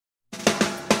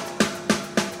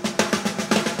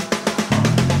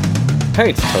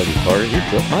Hey, it's Tony Carter. You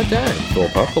built my dad. Full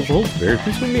pop world. Very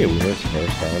pleased with me. We missed the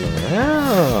first time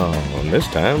around. And this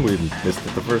time we missed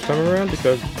it the first time around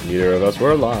because neither of us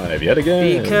were alive yet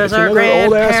again. Because it's our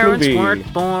grandparents movie.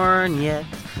 weren't born yet.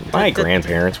 My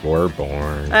grandparents were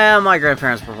born. My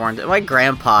grandparents were born. My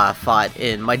grandpa fought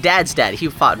in. My dad's dad. He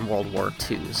fought in World War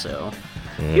II. So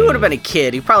he would have been a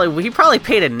kid. He probably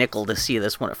paid a nickel to see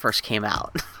this when it first came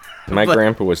out. My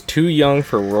grandpa was too young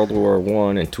for World War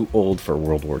I and too old for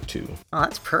World War II. Oh,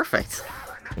 that's perfect.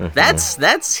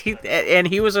 And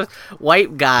he was a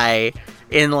white guy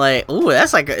in like,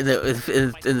 that's like in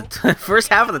the first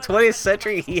half of the 20th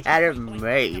century. He had it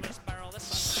made.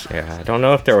 Yeah, I don't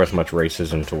know if there was much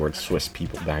racism towards Swiss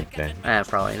people back then.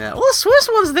 Probably not. Well, Swiss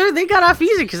ones, they got off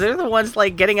easy because they're the ones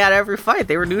like getting out of every fight.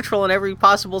 They were neutral in every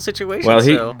possible situation. Well,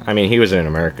 he was in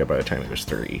America by the time he was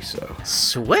 3, so.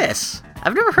 Swiss?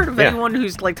 I've never heard of anyone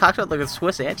who's like talked about like a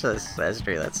Swiss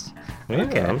ancestry. That's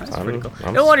okay. That's pretty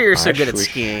cool. No wonder you're so good at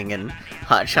skiing and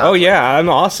hot chocolate. Oh yeah, I'm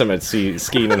awesome at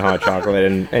skiing and hot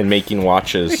chocolate and making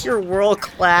watches. You're world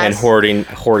class. And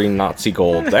hoarding Nazi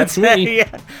gold. That's me.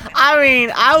 Yeah. I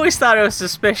mean, I always thought it was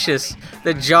suspicious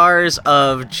the jars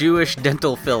of Jewish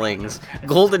dental fillings,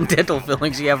 golden dental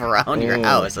fillings you have around your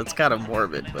house. That's kind of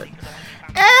morbid, but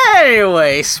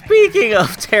anyway, speaking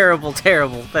of terrible,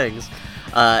 terrible things.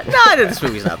 This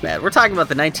movie's not bad. We're talking about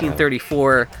the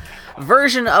 1934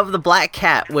 version of The Black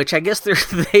Cat, which I guess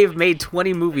they've made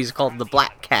 20 movies called The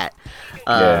Black Cat.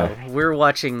 We're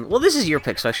watching. Well, this is your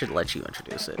pick, so I should let you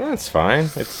introduce it. That's fine.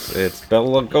 It's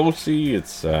Bela Lugosi.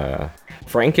 It's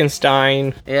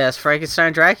Frankenstein. Yeah, it's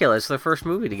Frankenstein Dracula. It's their first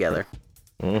movie together.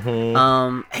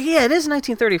 Mm-hmm. Yeah, it is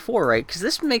 1934, right? Because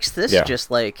this makes this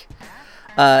just like.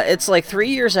 It's like 3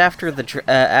 years after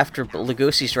after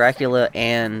Lugosi's Dracula,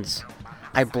 and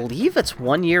I believe it's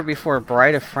 1 year before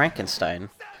Bride of Frankenstein.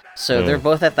 So they're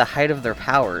both at the height of their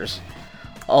powers.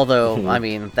 Although, I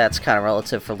mean, that's kind of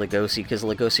relative for Lugosi, because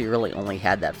Lugosi really only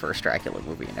had that first Dracula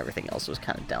movie, and everything else was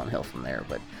kind of downhill from there.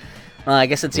 But I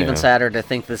guess it's even sadder to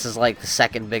think this is like the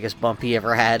second biggest bump he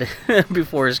ever had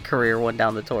before his career went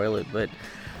down the toilet. But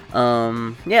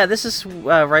this is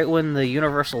right when the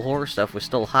Universal horror stuff was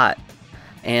still hot.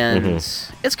 And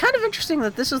it's kind of interesting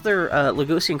that this is their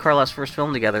Lugosi and Karloff's first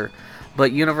film together,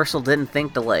 but Universal didn't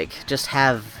think to like just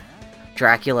have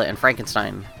Dracula and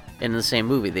Frankenstein in the same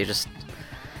movie. They just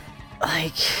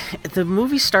like the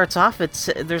movie starts off. There's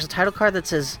a title card that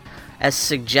says "as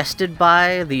suggested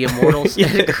by the immortal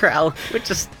crowd," which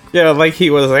is like he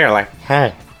was there, like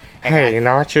Hey, you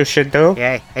know what you should do?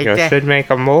 You should make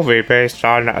a movie based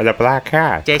on the Black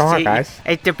Cat. Come on, guys.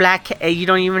 It's the Black Cat. You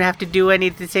don't even have to do any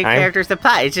of the same characters to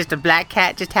plot. It's just a Black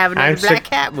Cat just having a Black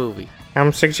Cat movie.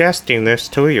 I'm suggesting this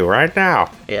to you right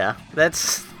now. Yeah,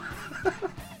 that's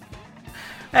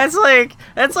like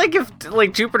if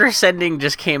like Jupiter Ascending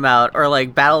just came out, or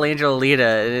like Battle Angel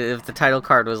Alita, if the title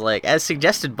card was like as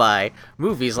suggested by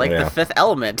movies like The Fifth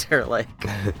Element, or like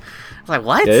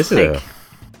what? Yeah,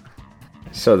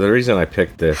 So the reason I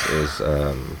picked this is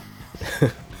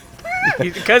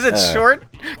because it's short.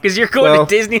 Because you're going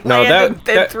to Disneyland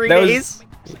in 3 days.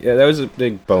 That was a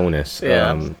big bonus.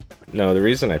 Yeah. No, the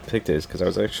reason I picked it is because I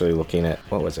was actually looking at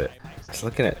what was it? I was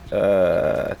looking at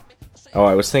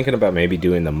I was thinking about maybe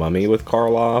doing The Mummy with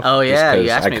Karloff. Oh yeah, you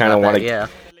asked me about that. Yeah.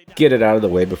 Get it out of the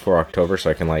way before October, so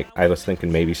I can I was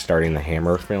thinking maybe starting the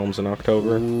Hammer films in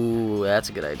October. Ooh, that's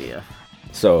a good idea.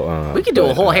 So we could do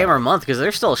a whole Hammer month, because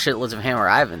there's still shitloads of Hammer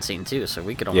I haven't seen too. So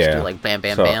we could almost do like bam,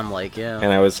 bam, bam, like And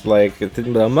I was like,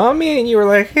 the Mummy, and you were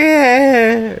like,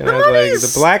 yeah. And I was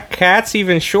like, the Black Cat's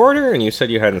even shorter, and you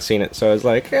said you hadn't seen it, so I was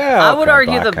like, yeah. I would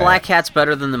argue the Black Cat's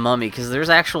better than the Mummy, because there's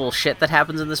actual shit that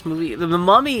happens in this movie. The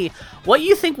Mummy, what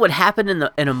you think would happen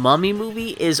in a Mummy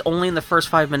movie is only in the first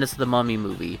 5 minutes of the Mummy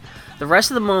movie. The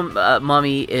rest of the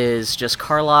Mummy is just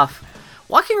Karloff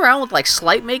walking around with like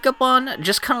slight makeup on,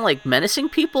 just kind of like menacing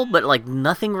people, but like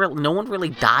no one really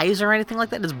dies or anything like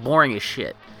that. It's boring as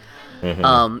shit.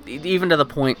 Even to the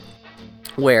point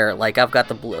where like I've got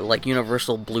the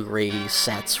Universal Blu-ray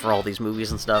sets for all these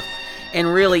movies and stuff,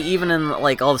 and really even in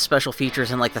like all the special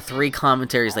features and like the 3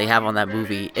 commentaries they have on that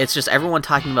movie, it's just everyone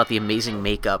talking about the amazing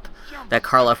makeup that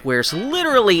Karloff wears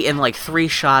literally in like 3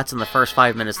 shots in the first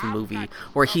 5 minutes of the movie,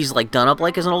 where he's like done up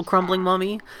like as an old crumbling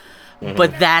mummy.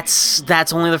 But that's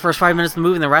only the first 5 minutes of the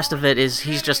movie, and the rest of it is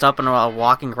he's just up and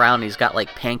walking around, and he's got like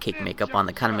pancake makeup on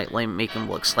that kind of make him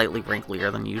look slightly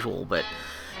wrinklier than usual. But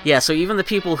yeah, so even the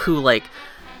people who like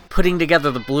putting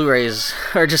together the Blu-rays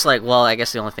are just like, well, I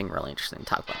guess the only thing really interesting to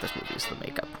talk about this movie is the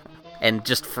makeup, and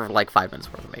just for like 5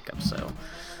 minutes worth of makeup. So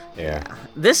Yeah.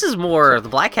 This is more, the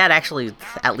Black Cat actually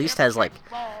at least has, like,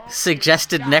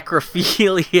 suggested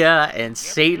necrophilia and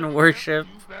Satan worship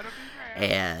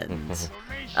and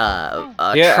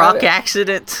a truck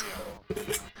accident.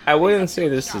 I wouldn't say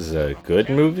this is a good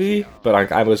movie,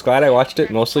 but I was glad I watched it,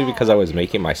 mostly because I was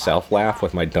making myself laugh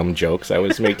with my dumb jokes I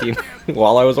was making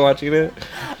while I was watching it.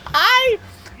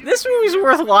 This movie's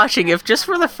worth watching if just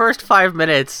for the first 5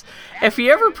 minutes. If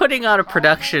you're ever putting on a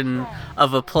production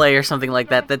of a play or something like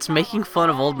that that's making fun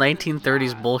of old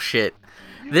 1930s bullshit,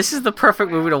 this is the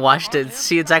perfect movie to watch to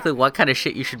see exactly what kind of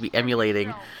shit you should be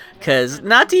emulating. Because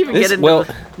not to even get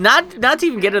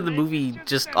into the movie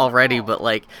just already, but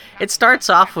like it starts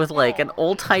off with like an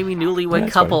old timey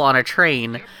newlywed couple on a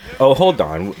train. Oh, hold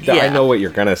on! I know what you're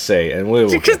gonna say, and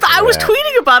because I was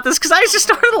tweeting about this because I just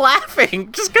started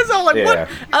laughing just because I'm like, what?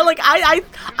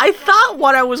 I thought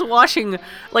what I was watching,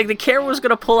 like the camera was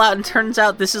gonna pull out, and turns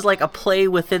out this is like a play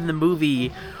within the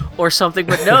movie or something,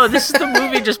 but no, this is the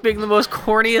movie just being the most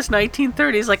corniest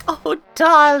 1930s, like, oh,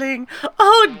 darling,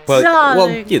 darling. Well,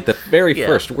 yeah, the very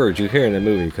first words you hear in the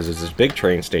movie, because it's this big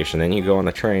train station, then you go on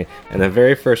the train, and the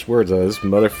very first words out of this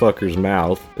motherfucker's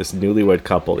mouth, this newlywed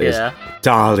couple, is,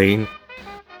 darling.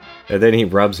 And then he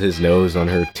rubs his nose on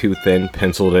her too thin,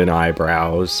 penciled-in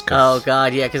eyebrows. Oh,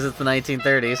 God, yeah, because it's the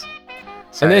 1930s.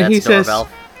 Sorry, and then doorbell.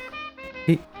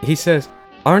 he says,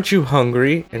 aren't you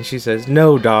hungry? And she says,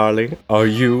 no, darling. Are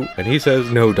you? And he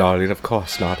says, no, darling, of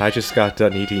course not. I just got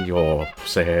done eating your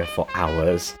pussy for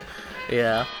hours.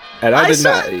 Yeah. And I guess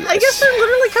they're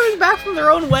literally coming back from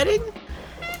their own wedding.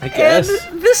 I guess.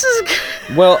 And this is...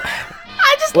 Well...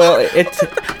 the fact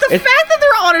that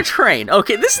they're on a train.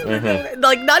 Okay, this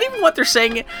like not even what they're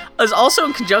saying is also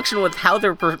in conjunction with how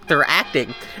they're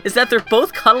acting. Is that they're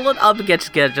both cuddling up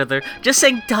against each other, just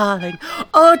saying "darling,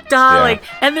 oh darling,"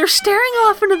 and they're staring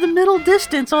off into the middle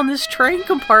distance on this train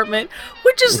compartment,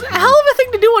 which is a hell of a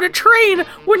thing to do on a train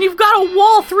when you've got a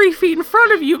wall 3 feet in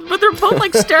front of you. But they're both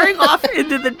like staring off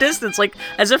into the distance, like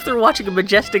as if they're watching a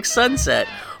majestic sunset.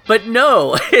 But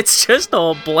no, it's just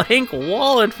a blank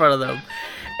wall in front of them.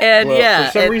 And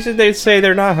for some reason they say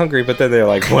they're not hungry, but then they're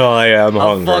like, well, I am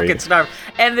hungry. Fucking starved.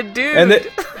 And the dude...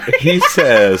 he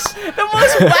says... the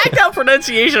most whacked out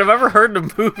pronunciation I've ever heard in a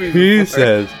movie before. He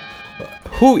says,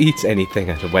 who eats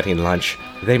anything at a wedding lunch?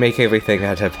 They make everything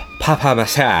out of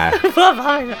papier-mâché.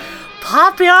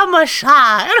 Papier-mâché.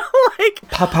 And I'm like...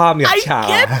 Papier-mâché. I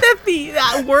get that the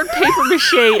word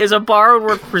papier-mâché is a borrowed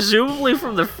word, presumably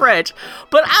from the French,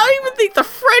 but I don't even think the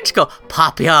French go,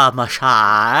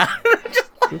 papier-mâché. Just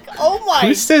like, oh my God.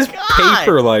 Who says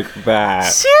paper like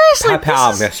that? Seriously,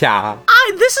 papier-mâché.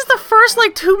 This is the first,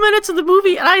 2 minutes of the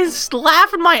movie, and I was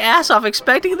laughing my ass off,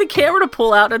 expecting the camera to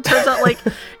pull out, and it turns out,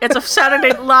 it's a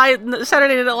Saturday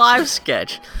Night Live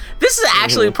sketch. This is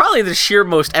actually probably the sheer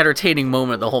most entertaining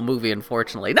moment of the whole movie,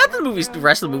 unfortunately. Not that the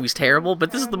rest of the movie's terrible,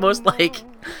 but this is the most, and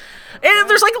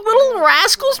there's, Little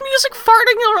Rascals music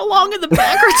farting along in the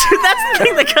background, too. That's the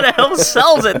thing that kind of helps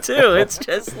sells it, too. It's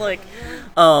just,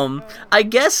 I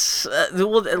guess,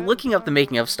 looking up the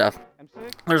making of stuff,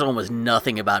 there's almost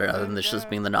nothing about it other than this just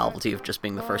being the novelty of just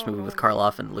being the first movie with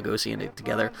Karloff and Lugosi in it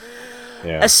together.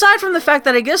 Yeah. Aside from the fact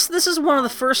that I guess this is one of the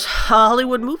first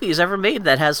Hollywood movies ever made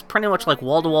that has pretty much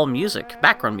wall-to-wall music,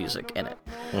 background music in it.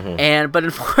 But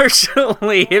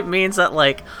unfortunately, it means that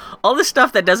all the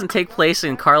stuff that doesn't take place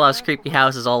in Karloff's creepy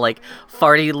house is all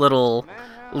farty little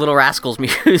Rascals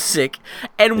music.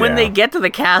 And when they get to the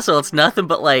castle, it's nothing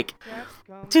but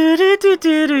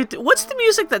do-do-do-do-do. What's the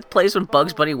music that plays when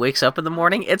Bugs Bunny wakes up in the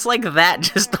morning? It's like that,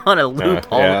 just on a loop.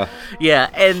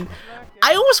 Yeah, and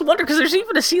I almost wonder, because there's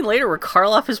even a scene later where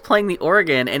Karloff is playing the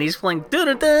organ, and he's playing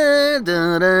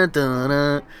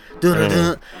da-da-da-da-da-da-da.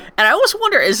 And I always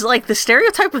wonder, is the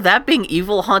stereotype of that being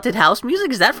evil haunted house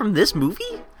music, is that from this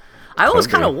movie? I always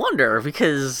kind of wonder,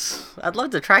 because I'd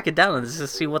love to track it down and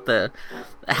just see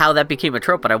how that became a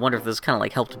trope, but I wonder if this kind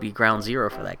of helped to be ground zero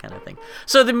for that kind of thing.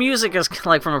 So the music is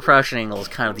from a production angle is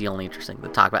kind of the only interesting thing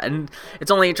to talk about, and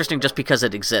it's only interesting just because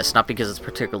it exists, not because it's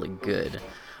particularly good.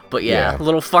 But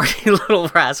little farty little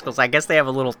rascals. I guess they have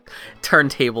a little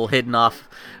turntable hidden off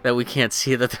that we can't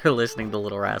see that they're listening to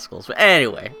Little Rascals. But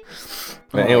anyway.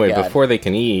 Before they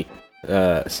can eat,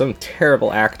 some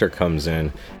terrible actor comes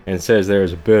in and says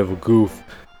there's a bit of a goof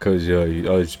because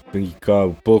you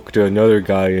got booked another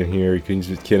guy in here.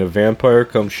 Can a vampire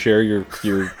come share your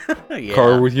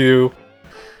car with you?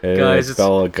 And guys, it's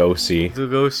Bela Lugosi.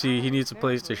 Lugosi, he needs a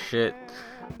place to shit.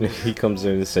 He comes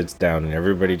in and sits down, and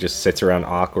everybody just sits around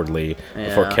awkwardly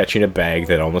before catching a bag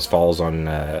that almost falls on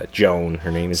Joan.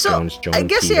 Her name is Joan. I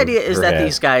guess Peter, the idea is that head.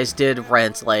 these guys did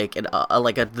rent like the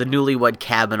newlywed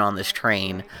cabin on this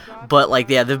train, but like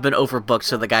they've been overbooked,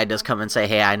 so the guy does come and say,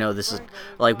 "Hey, I know this is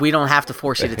like we don't have to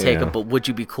force you to take him, but would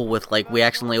you be cool with like we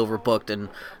accidentally overbooked and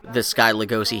this guy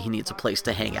Lugosi, he needs a place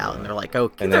to hang out?" And they're like,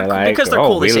 "Okay," and they're like, because they're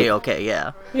cool. They say, "Okay,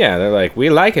 yeah." Yeah, they're like, "We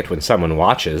like it when someone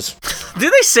watches." Do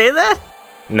they say that?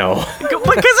 No. Because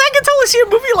I can totally see a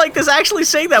movie like this actually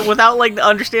saying that without like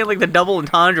understanding like the double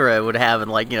entendre it would have in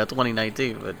like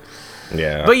 2019. But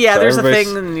yeah. But yeah, so there's a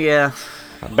thing, and yeah.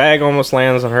 A bag almost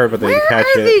lands on her, but they catch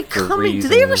it. Where are they coming? Do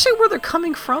they ever say where they're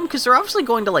coming from? Because they're obviously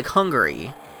going to like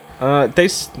Hungary.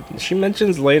 She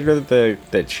mentions later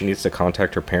that she needs to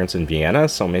contact her parents in Vienna,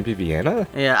 so maybe Vienna?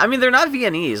 Yeah, I mean, they're not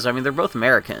Viennese. I mean, they're both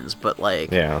Americans, but like...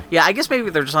 Yeah, I guess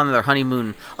maybe they're just on their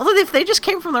honeymoon. Although if they just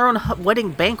came from their own wedding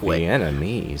banquet...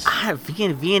 Vietnamese.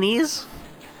 Viennese?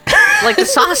 Like the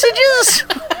sausages?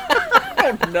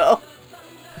 I don't know.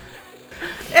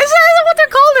 Is that what they're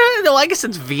called? No, I guess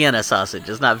it's Vienna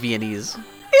sausages, not Viennese. Is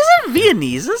it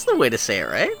Viennese? That's the way to say it,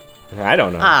 right? I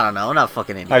don't know. I'm not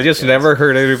fucking Indian. I've just never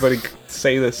heard anybody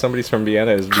say that somebody's from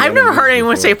Vienna. I've never heard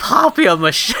anyone say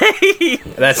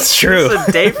papier-mâché. That's true. It's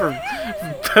a day for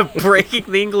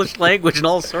breaking the English language in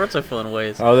all sorts of fun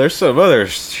ways. Oh, there's some other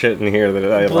shit in here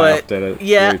that I laughed at.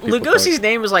 Yeah, Lugosi's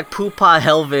name is like Pupa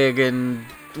Helvig, and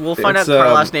we'll find out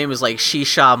Karloff's name is like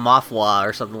Shisha Mafwa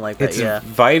or something like that. It's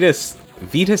Vitus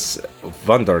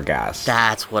Vandergast.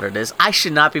 That's what it is. I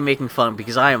should not be making fun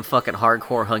because I am fucking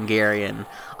hardcore Hungarian.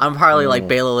 I'm probably like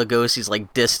Bela Lugosi's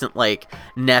like distant like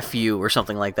nephew or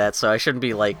something like that. So I shouldn't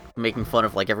be like making fun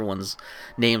of like everyone's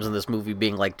names in this movie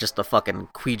being like just a fucking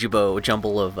Quijibo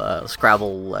jumble of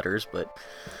Scrabble letters. But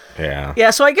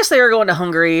yeah. So I guess they are going to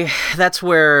Hungary. That's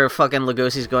where fucking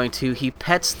Lugosi's going to. He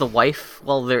pets the wife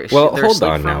while they're hold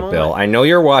on now, Bill. I know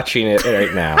you're watching it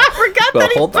right now. I forgot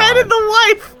that he petted the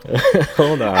wife.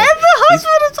 Hold on. And the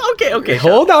husband is okay.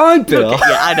 Hold on, Bill. Okay,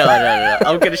 yeah, I know.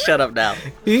 I'm gonna shut up now.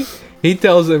 He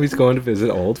tells him he's going to visit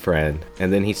an old friend,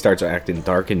 and then he starts acting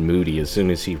dark and moody as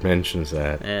soon as he mentions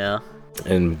that. Yeah.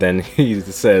 And then he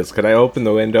says, "Could I open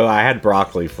the window? I had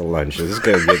broccoli for lunch. This is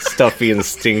gonna get stuffy and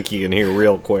stinky in here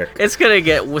real quick. It's gonna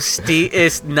get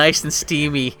it's nice and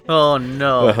steamy. Oh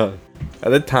no."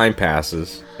 The time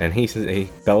passes, and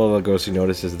Bela Lugosi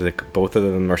notices that both of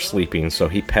them are sleeping, so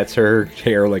he pets her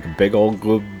hair like a big old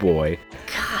good boy.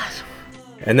 God.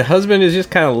 And the husband is just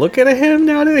kind of looking at him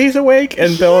now that he's awake,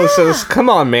 and Bella says, "Come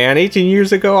on, man, 18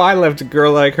 years ago I left a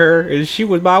girl like her, and she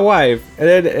was my wife. And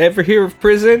then ever hear of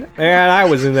prison? Man, I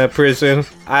was in that prison.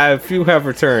 Few have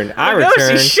returned. I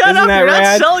returned. Shut Isn't up, that you're rad?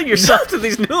 not selling yourself to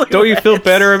these newlyweds. Don't you feel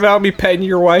better about me petting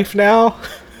your wife now?"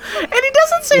 And he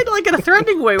doesn't say it like in a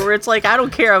threatening way where it's like, "I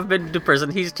don't care, I've been to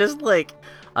prison." He's just like,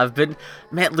 Man,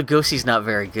 Lugosi's not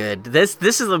very good. This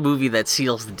is the movie that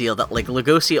seals the deal that like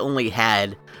Lugosi only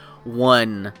had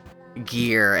one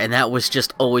gear, and that was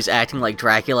just always acting like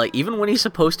Dracula. Even when he's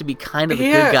supposed to be kind of the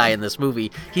good guy in this movie,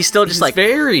 he's still just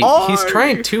he's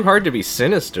trying too hard to be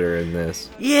sinister in this.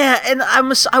 Yeah, and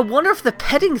I wonder if the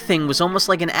petting thing was almost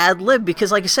like an ad lib,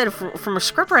 because like I said, from a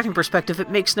script writing perspective, it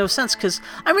makes no sense, because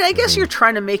I mean, I guess you're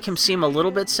trying to make him seem a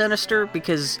little bit sinister,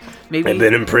 because maybe I've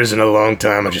been in prison a long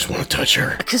time, I just want to touch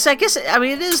her. Because I guess, I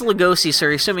mean, it is Lugosi, so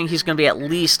you're assuming he's going to be at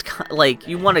least, like,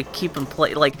 you want to keep him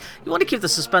you want to keep the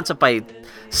suspense up by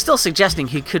still suggesting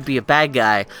he could be a bad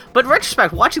guy. But in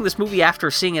retrospect, watching this movie after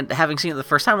having seen it the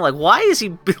first time, I'm like, why is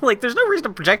he, like, there's no reason to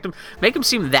project him, make him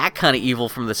seem that kind of evil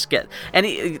from the skit. And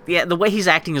the way he's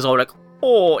acting is all like,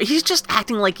 oh, he's just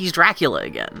acting like he's Dracula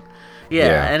again.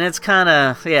 Yeah. And it's kind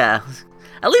of,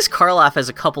 at least Karloff has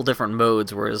a couple different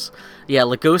modes, whereas,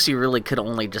 Lugosi really could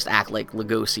only just act like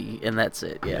Lugosi, and that's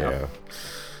it, yeah.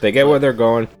 They get where they're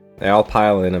going. They all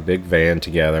pile in a big van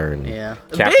together, and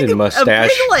Captain Mustache... A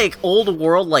big, like, old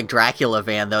world, like, Dracula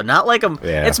van, though. Not like a...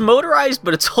 Yeah. It's motorized,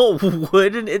 but it's all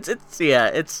wood, and it's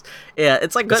like...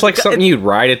 It's like something you'd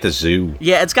ride at the zoo.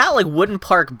 Yeah, it's got, like, wooden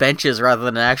park benches rather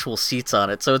than actual seats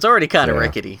on it, so it's already kind of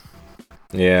rickety.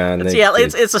 Yeah, and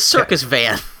it's a circus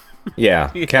van. Yeah,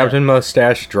 Captain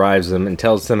Mustache drives them and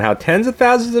tells them how tens of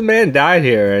thousands of men died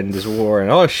here in this war,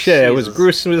 and oh shit, Jesus. It was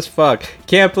gruesome as fuck.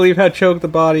 Can't believe how choked the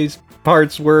bodies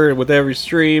parts were with every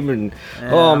stream, and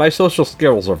oh, my social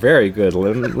skills are very good.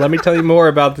 Let me tell you more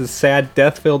about this sad,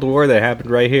 death-filled war that happened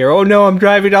right here. Oh no, I'm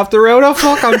driving off the road. Oh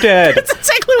fuck, I'm dead. That's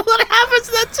exactly what happens.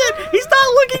 That's it. He's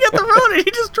not looking at the road, and he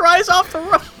just drives off the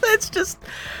road. It's just,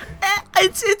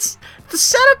 it's the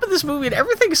setup of this movie and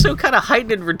everything is so kind of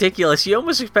heightened and ridiculous. You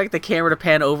almost expect the camera to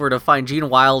pan over to find Gene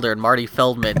Wilder and Marty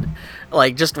Feldman,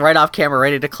 like just right off camera,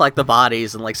 ready to collect the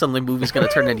bodies, and like suddenly the movie's gonna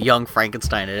turn into Young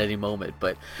Frankenstein at any moment.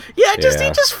 But he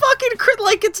just fucking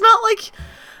like it's not like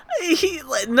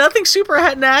nothing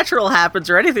supernatural happens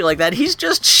or anything like that. He's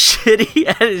just shitty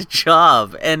at his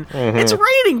job, and it's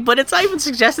raining, but it's not even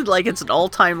suggested like it's an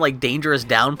all-time like dangerous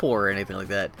downpour or anything like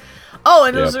that. Oh,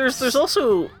 and there's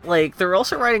also like they're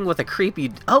also riding with a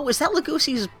creepy. Oh, is that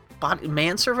Lugosi's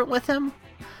manservant with him?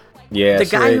 Yeah, the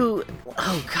guy who.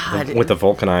 Oh God, with the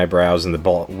Vulcan eyebrows and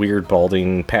the weird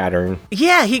balding pattern.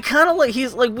 Yeah, he kind of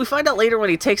he's like we find out later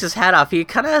when he takes his hat off. He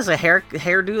kind of has a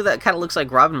hairdo that kind of looks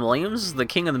like Robin Williams, the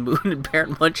King of the Moon in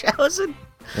Baron Munchausen.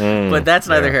 But that's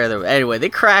neither here nor there. Anyway, they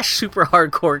crash super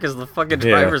hardcore because the fucking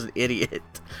driver's an idiot.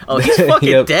 Oh, he's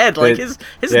fucking dead. Like his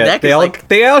neck is like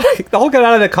they all get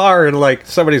out of the car and like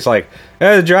somebody's like,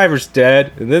 the driver's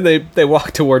dead, and then they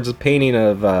walk towards the painting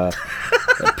of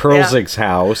Pearlzig's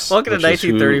house. Welcome to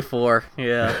 1934.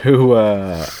 Who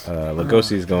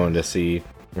Lugosi's going to see.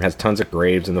 It has tons of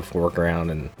graves in the foreground,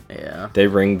 and they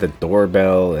ring the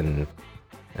doorbell, and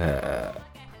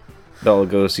Bela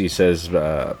Lugosi says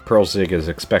Pearlzig is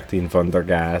expecting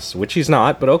Thundergas, which he's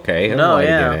not, but okay. He'll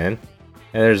get in.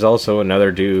 And there's also another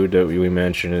dude that we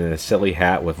mentioned in a silly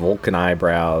hat with Vulcan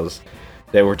eyebrows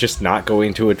that we're just not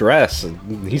going to address.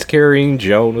 He's carrying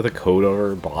Joan with a coat over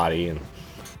her body, and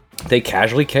they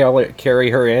casually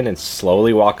carry her in and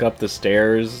slowly walk up the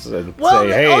stairs and say,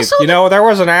 hey, there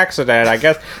was an accident. I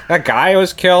guess that guy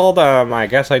was killed. I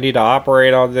guess I need to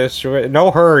operate on this. No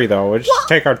hurry, though. We'll just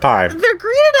take our time. They're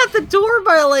greeted at the door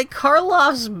by, like,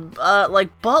 Karloff's,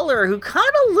 butler, who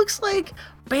kind of looks like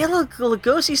Bela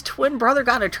Lugosi's twin brother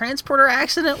got in a transporter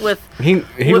accident with... He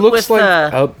looks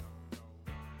like...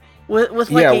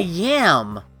 with a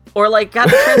yam. Or like got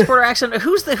a transporter accident.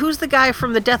 Who's the guy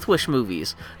from the Death Wish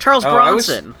movies? Charles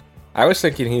Bronson. I was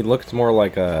thinking he looked more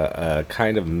like a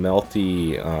kind of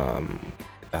melty.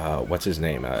 What's his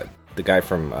name? The guy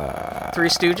from Three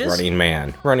Stooges. Running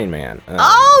Man.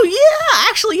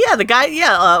 The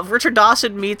guy. Richard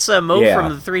Dawson meets Mo from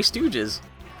the Three Stooges.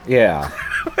 Yeah.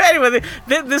 Anyway,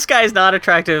 this guy's not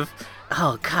attractive.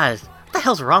 Oh God. What the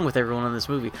hell's wrong with everyone in this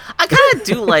movie? I kind of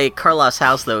do like Karloff's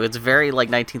house, though. It's very, like,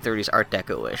 1930s Art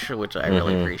Deco-ish, which I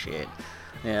really appreciate.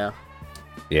 Yeah.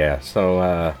 Yeah,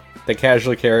 so they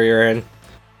casually carry her in,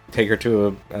 take her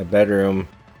to a bedroom,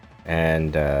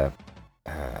 and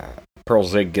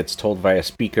Pearlzig gets told by a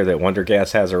speaker that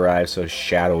Wondergas has arrived, so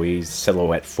shadowy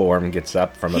silhouette form gets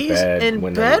up from a bed. He's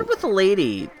in bed with a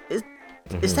lady.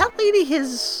 Is that lady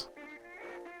his...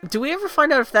 Do we ever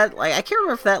find out if that, like, I can't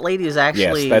remember if that lady is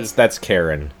actually... Yes, that's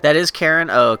Karen. That is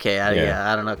Karen? Oh, okay.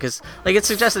 I don't know, because, like, it's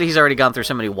suggested he's already gone through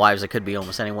so many wives, it could be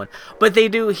almost anyone. But they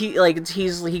do, he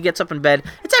gets up in bed.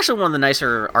 It's actually one of the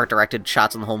nicer art-directed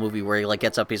shots in the whole movie where he, like,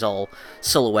 gets up, he's all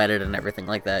silhouetted and everything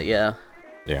like that, yeah.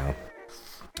 Yeah.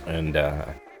 And,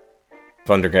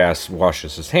 Thundergas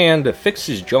washes his hand,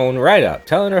 fixes Joan right up,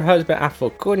 telling her husband after a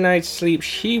good night's sleep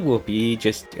she will be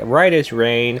just right as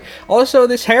rain. Also,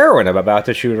 this heroin I'm about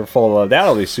to shoot her full of,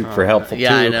 that'll be super helpful too.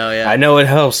 I know, yeah. I know it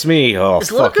helps me. Oh,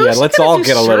 fuck yeah, let's all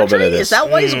get a little bit of this. Is that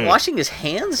why he's washing his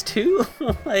hands too?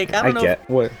 Like, I don't know.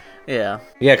 What? Yeah.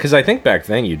 Yeah, because I think back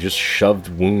then you just shoved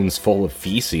wounds full of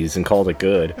feces and called it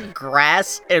good.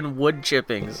 Grass and wood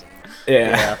chippings.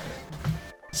 Yeah.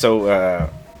 So,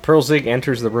 Pearlzig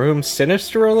enters the room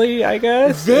sinisterly, I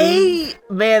guess.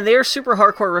 They're super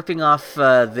hardcore ripping off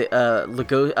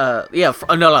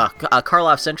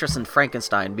Karloff's interest in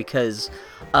Frankenstein because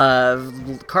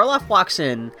Karloff walks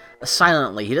in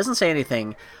silently. He doesn't say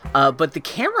anything, but the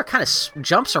camera kind of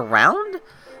jumps around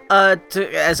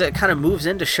as it kind of moves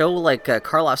in to show like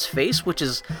Karloff's face, which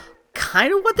is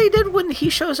kind of what they did when he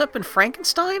shows up in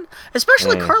Frankenstein,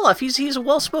 especially Karloff. He's a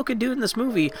well-spoken dude in this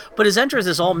movie, but his entrance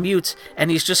is all mute, and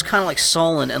he's just kind of like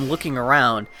sullen and looking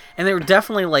around. And they were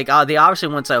definitely like, they obviously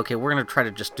went to, okay, we're gonna try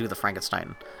to just do the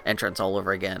Frankenstein entrance all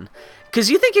over again, because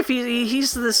you think if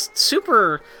he's this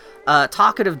super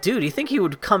talkative dude, you think he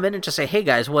would come in and just say, hey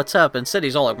guys, what's up? Instead,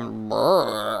 he's all like,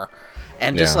 brr.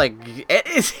 And just like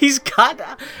he's got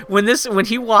when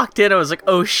he walked in, I was like,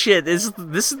 oh shit, this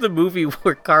is the movie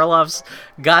where Karloff's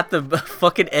got the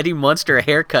fucking Eddie Munster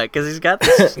haircut, because he's got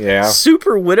this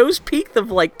super widow's peak of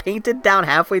like painted down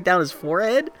halfway down his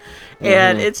forehead,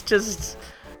 and it's just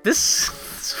this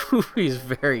movie is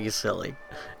very silly.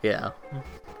 Yeah.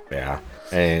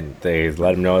 And they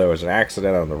let him know there was an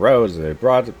accident on the roads, and they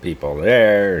brought the people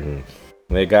there, and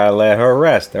they gotta let her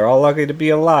rest. They're all lucky to be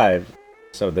alive.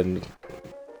 So then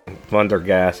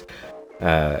Thundergas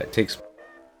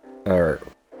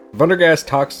Vondergast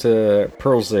talks to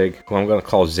Perlzig, who I'm going to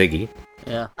call Ziggy.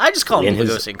 Yeah, I just call him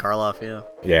Lugosi and Karloff, yeah.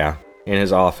 Yeah, in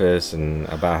his office, and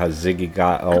about how Ziggy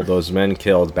got all those men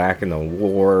killed back in the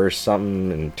war or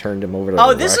something and turned him over to the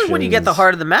Russians. This is when you get the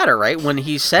heart of the matter, right? When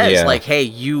he says, like, hey,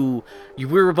 we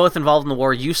were both involved in the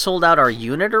war, you sold out our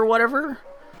unit or whatever?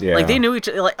 Yeah. Like, they knew each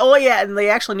other, like, oh yeah, and they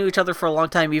actually knew each other for a long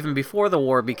time even before the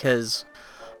war because,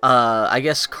 I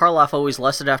guess Karloff always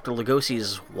lusted after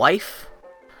Lugosi's wife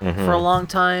for a long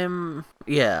time.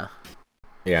 Yeah.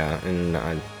 Yeah,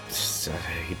 and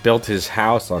he built his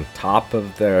house on top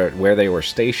of where they were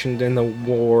stationed in the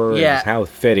war. Yeah, how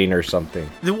fitting or something.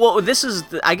 Well,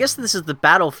 I guess this is the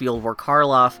battlefield where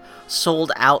Karloff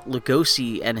sold out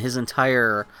Lugosi and his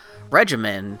entire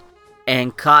regiment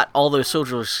and caught all those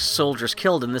soldiers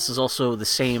killed. And this is also the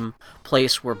same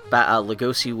place where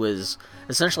Lugosi was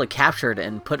essentially captured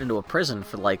and put into a prison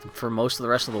for most of the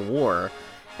rest of the war.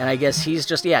 And I guess he's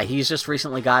just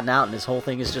recently gotten out, and his whole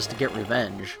thing is just to get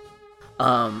revenge.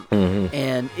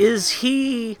 And is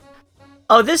he...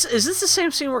 Oh, is this the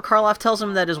same scene where Karloff tells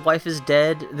him that his wife is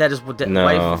dead? That his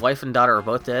wife and daughter are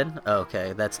both dead? Oh,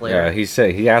 okay, that's later. Yeah,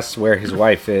 he asks where his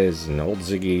wife is, and old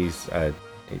Ziggy's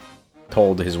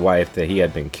told his wife that he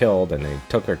had been killed, and they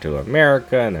took her to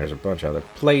America, and there's a bunch of other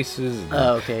places.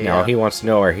 Now he wants to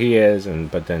know where he is,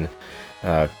 but then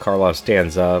Karloff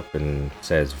stands up and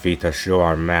says, "Vita, you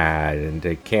are mad," and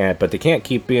they can't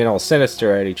keep being all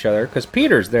sinister at each other because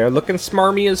Peter's there looking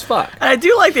smarmy as fuck. And I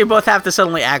do like they both have to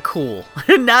suddenly act cool,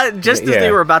 not just as they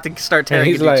were about to start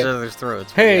tearing into each other's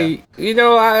throats. Hey,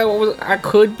 I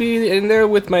could be in there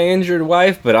with my injured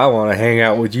wife, but I want to hang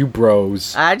out with you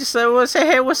bros. I just want to say,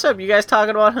 hey, what's up? You guys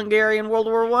talking about Hungarian World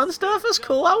War I stuff? It's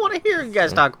cool. I want to hear you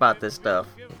guys talk about this stuff.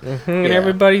 And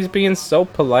everybody's being so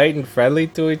polite and friendly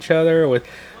to each other, with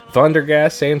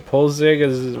Vondergast saying Polzig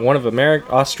is one of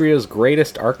Austria's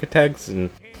greatest architects,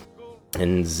 and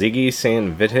Ziggy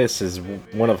saying Vitis is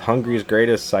one of Hungary's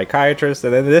greatest psychiatrists,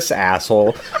 and then this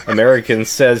asshole American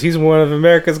says he's one of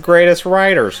America's greatest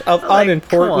writers of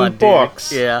unimportant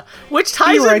books. Yeah, which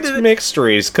ties he writes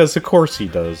mysteries, because of course he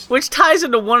does. Which ties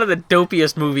into one of the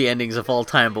dopiest movie endings of all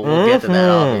time, but we'll get to that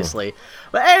obviously.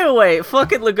 But anyway,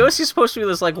 fucking Lugosi's supposed to be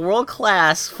this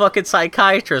world-class fucking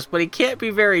psychiatrist, but he can't be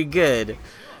very good.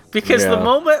 Because the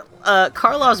moment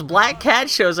Karloff's black cat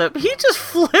shows up, he just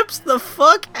flips the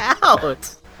fuck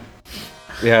out.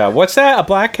 Yeah, what's that? A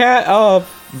black cat? Oh,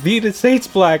 Vita hates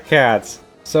black cats.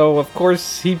 So, of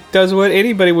course, he does what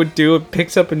anybody would do and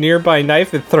picks up a nearby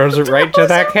knife and throws it right to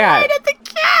that cat. Right at the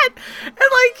cat! And,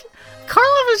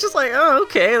 Karloff is just like, oh,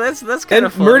 okay, that's kind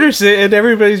of funny. And murders it, and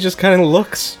everybody just kind of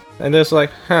looks. And it's like,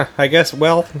 I guess,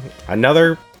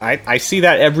 another... I see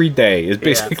that every day, is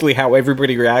basically how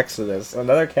everybody reacts to this.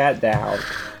 Another cat down.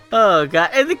 Oh, God.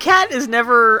 And the cat is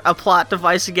never a plot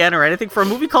device again or anything. For a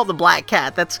movie called The Black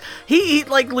Cat,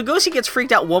 Lugosi gets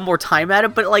freaked out one more time at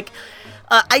it, but,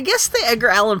 I guess the Edgar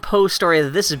Allan Poe story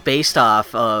that this is based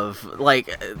off of,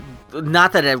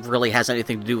 not that it really has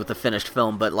anything to do with the finished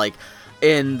film, but,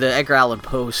 in the Edgar Allan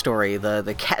Poe story,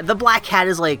 the Black Cat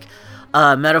is,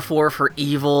 metaphor for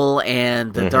evil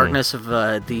and the darkness of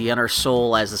the inner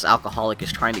soul as this alcoholic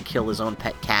is trying to kill his own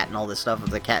pet cat and all this stuff. If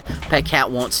the pet cat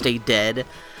won't stay dead.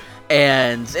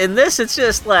 And in this, it's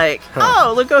just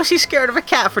oh, Lugosi's scared of a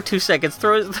cat for 2 seconds,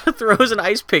 throws an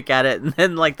ice pick at it, and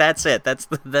then that's it.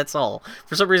 That's all.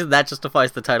 For some reason, that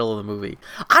justifies the title of the movie.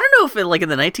 I don't know if in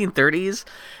the 1930s,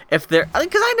 because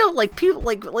I know people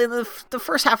in the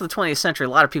first half of the 20th century, a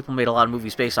lot of people made a lot of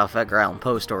movies based off Edgar Allan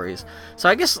Poe stories. So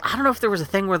I guess I don't know if there was a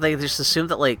thing where they just assumed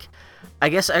that I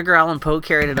guess Edgar Allan Poe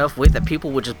carried enough weight that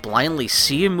people would just blindly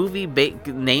see a movie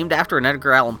named after an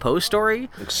Edgar Allan Poe story.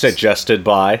 Suggested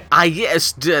by.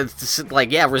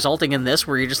 Resulting in this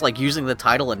where you're just using the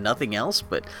title and nothing else.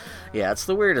 But yeah, it's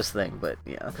the weirdest thing. But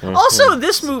yeah. Also,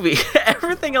 this movie,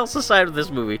 everything else aside of this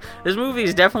movie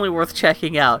is definitely worth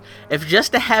checking out. If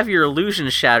just to have your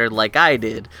illusions shattered like I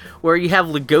did, where you have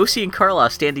Lugosi and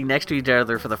Karloff standing next to each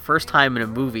other for the first time in a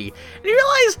movie, and you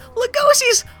realize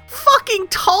Lugosi's fucking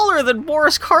taller than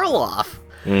Boris Karloff.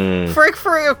 For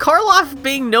Karloff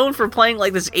being known for playing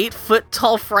this 8-foot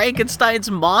tall Frankenstein's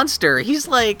monster, he's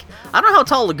I don't know how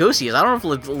tall Lugosi is. I don't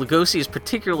know if Lugosi is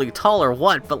particularly tall or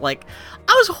what, but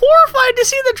I was horrified to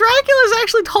see that Dracula is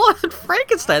actually taller than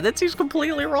Frankenstein. That seems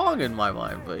completely wrong in my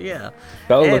mind, but yeah.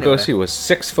 Bela Lugosi was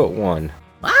 6'1".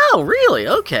 Wow, really?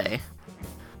 Okay.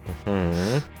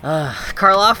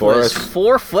 Karloff was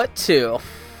 4'2".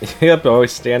 Yep,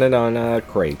 always standing on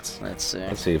crates. Let's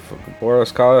see.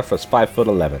 Boris Karloff was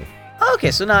 5'11". Okay,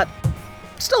 so not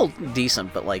still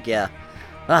decent, but yeah.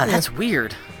 That's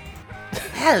weird.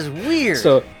 That is weird.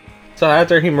 So So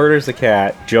after he murders the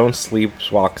cat, Joan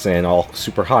walks in all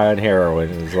super high on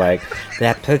heroin and is like,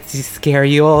 "That pussy scare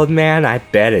you, old man? I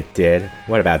bet it did.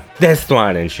 What about this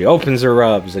one?" And she opens her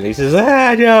rubs and he says,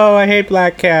 "Ah, no, I hate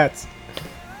black cats."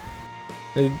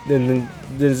 And then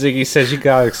Ziggy says, "You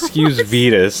gotta excuse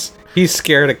Vitas. He's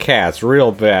scared of cats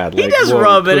real bad." He does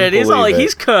rub it in. He's all like,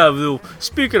 he's kind of,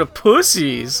 speaking of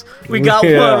pussies, we got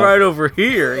one right over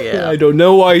here. Yeah. I don't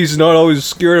know why he's not always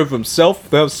scared of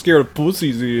himself, how scared of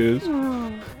pussies he is.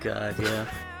 Oh, God, yeah.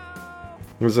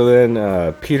 So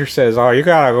then Peter says, "Oh, you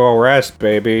gotta go rest,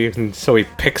 baby." And so he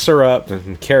picks her up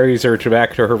and carries her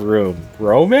back to her room.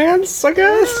 Romance, I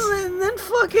guess? And then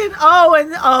fucking...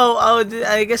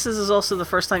 I guess this is also the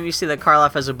first time you see that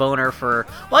Karloff has a boner for...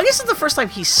 Well, I guess it's the first time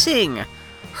he's seeing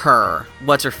her,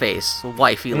 what's-her-face,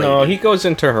 wifey lady. No, he goes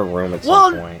into her room at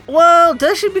some point. Well,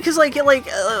 does she? Because,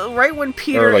 right when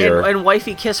Peter and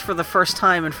wifey kiss for the first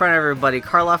time in front of everybody,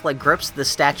 Karloff, grips the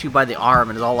statue by the arm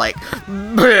and is all like...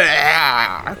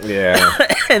 Yeah.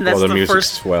 And that's the the music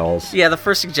first... swells. Yeah, the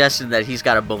first suggestion that he's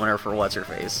got a boner for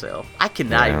what's-her-face, so... I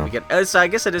cannot even get... So I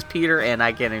guess it is Peter, and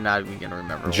I can't even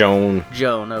remember. Joan.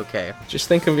 Joan, okay. Just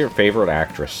think of your favorite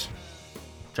actress.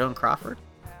 Joan Crawford?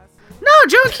 No,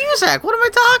 Joan Cusack. What am I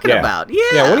talking about? Yeah.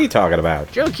 Yeah, what are you talking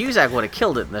about? Joan Cusack would have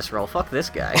killed it in this role. Fuck this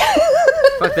guy.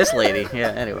 Fuck this lady. Yeah,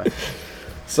 anyway.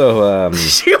 So,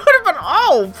 she would have been,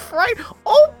 oh,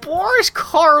 Boris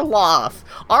Karloff,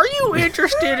 are you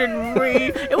interested in me?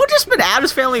 It would just been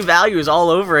Addams Family Values all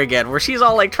over again, where she's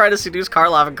all, trying to seduce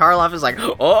Karloff, and Karloff is like,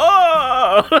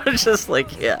 oh! Just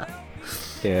yeah.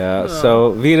 Yeah,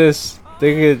 so Vitas,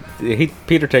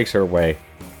 Peter takes her away.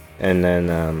 And then,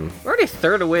 we're already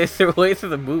third way through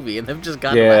the movie, and they've just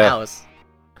gotten to the house.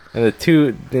 And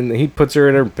then he puts her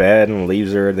in her bed and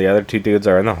leaves her. The other two dudes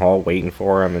are in the hall waiting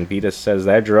for him. And Vitas says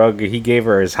that drug he gave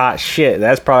her is hot shit.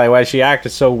 That's probably why she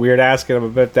acted so weird asking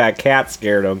him if that cat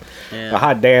scared him. Yeah. But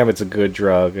hot damn, it's a good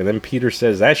drug. And then Peter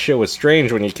says that shit was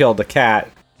strange when you killed the cat.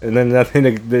 And then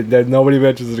nobody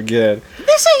mentions it again. Did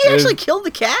they say he actually killed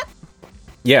the cat?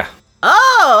 Yeah.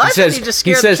 Oh, I thought he just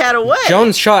scared the cat away.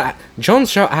 Jones shot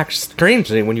acted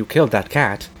strangely when you killed that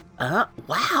cat.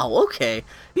 Wow, okay.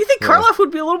 You think Karloff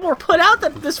would be a little more put out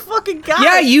than this fucking guy?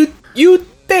 Yeah, you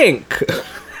think.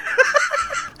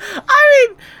 I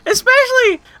mean,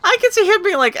 especially, I could see him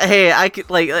being like, hey,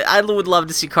 I would love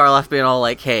to see Karloff being all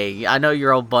like, hey, I know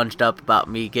you're all bunched up about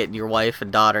me getting your wife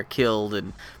and daughter killed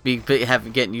and me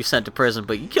getting you sent to prison,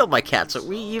 but you killed my cat, so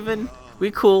we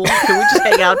cool? Can we just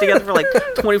hang out together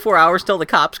for 24 hours till the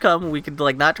cops come and we can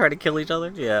not try to kill each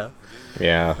other? Yeah.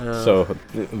 Yeah. So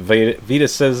Vita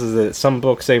says that some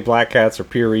books say black cats are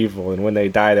pure evil, and when they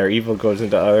die, their evil goes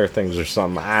into other things or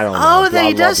something. I don't know. Oh, then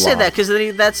he does say that because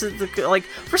that's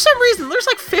for some reason there's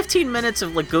 15 minutes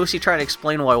of Lugosi trying to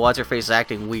explain why What's-Her-Face is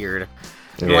acting weird.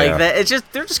 Yeah. That, it's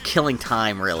just they're just killing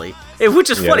time, really. Which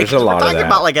is funny because we're talking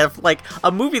about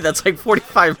a movie that's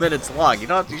 45 minutes long. You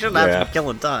shouldn't have to be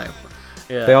killing time.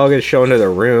 Yeah. They all get shown to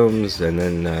their rooms, and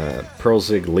then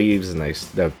Pearlzig leaves, and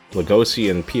Lugosi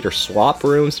and Peter swap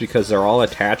rooms because they're all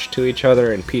attached to each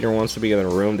other, and Peter wants to be in the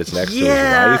room that's next to his wife.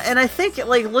 Yeah, and I think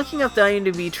looking up the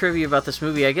IMDb trivia about this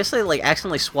movie, I guess they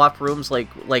accidentally swap rooms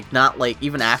not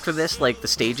even after this, the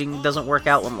staging doesn't work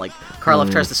out when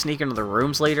Karloff tries to sneak into the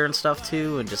rooms later and stuff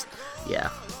too, and just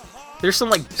there's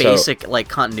some basic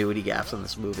continuity gaps in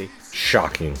this movie.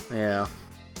 Shocking. Yeah.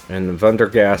 And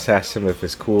Wundergas asks him if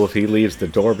it's cool if he leaves the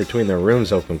door between their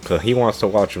rooms open because he wants to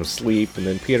watch them sleep. And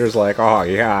then Peter's like, oh,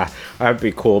 yeah, that'd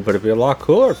be cool, but it'd be a lot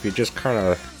cooler if you just kind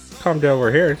of come down over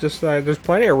here. Just there's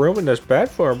plenty of room in this bed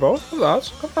for both of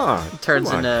us. Come on. Turns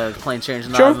into planes, trains,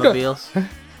 and automobiles.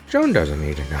 Joan doesn't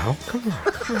need to know. Come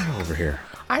on over here.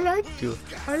 I like you.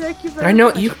 I like you very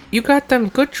much. I know you got them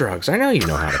good drugs. I know you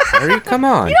know how to party. Come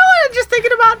on. You know what I'm just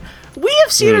thinking about? We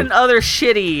have seen another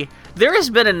shitty... There has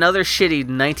been another shitty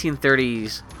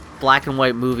 1930s black and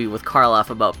white movie with Karloff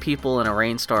about people in a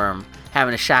rainstorm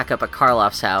having a shack up at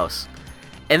Karloff's house.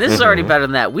 And this is already better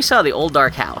than that. We saw The Old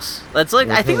Dark House. That's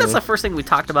I think that's the first thing we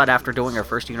talked about after doing our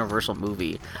first Universal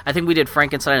movie. I think we did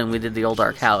Frankenstein and we did The Old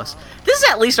Dark House. This is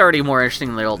at least already more interesting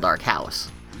than The Old Dark House.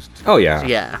 Oh, yeah.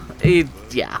 Yeah.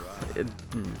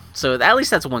 So at least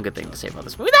that's one good thing to say about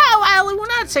this movie. No, we're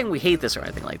not saying we hate this or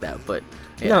anything like that, but...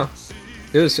 Yeah. No.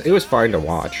 It was fine to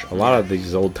watch. A lot of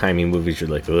these old-timey movies you're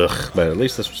like, ugh, but at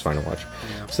least this was fine to watch.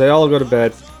 Yeah. So they all go to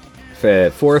bed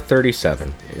at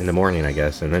 4:37 in the morning, I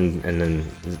guess, and then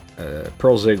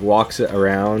Pearlzig walks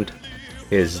around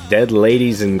his dead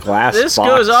ladies in glass this box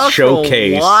goes on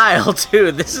showcase. For a while,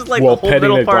 too. This is the whole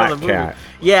middle part of the movie. Cat.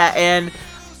 Yeah, and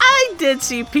I did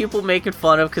see people making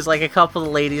fun of, because like a couple of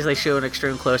ladies, they show an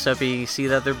extreme close-up and you see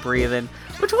that they're breathing.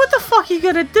 Which, what the fuck are you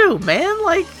gonna do, man?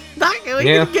 Like, you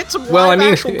gonna get some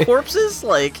actual corpses?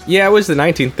 Like, yeah, it was the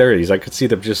 1930s. I could see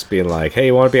them just being like, hey,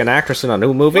 you want to be an actress in a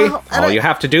new movie? Well, all you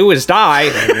have to do is die.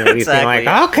 And you'd exactly. be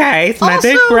like, okay, it's my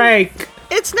big break.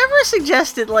 It's never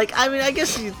suggested, like, I mean, I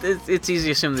guess it's easy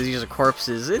to assume that these are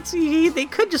corpses. They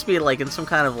could just be, like, in some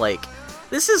kind of, like,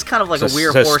 this is kind of like a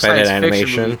weird horror science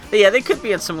fiction movie. Yeah, they could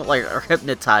be in some, like, or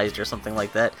hypnotized or something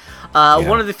like that.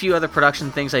 One of the few other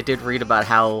production things I did read about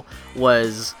how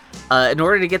was, in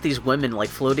order to get these women, like,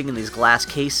 floating in these glass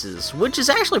cases, which is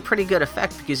actually a pretty good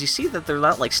effect because you see that they're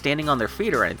not, like, standing on their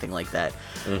feet or anything like that.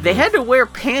 Mm-hmm. They had to wear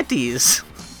panties.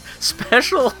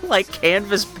 Special, like,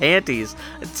 canvas panties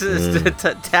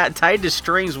tied to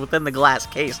strings within the glass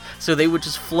case, so they would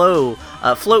just float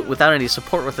without any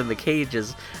support within the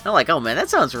cages. And I'm like, oh man, that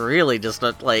sounds really just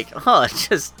like,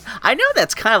 I know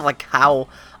that's kind of like how,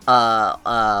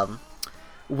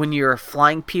 when you're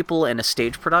flying people in a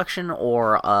stage production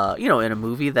or, in a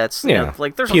movie that's,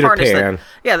 like, there's Peter a harness Pan.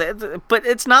 but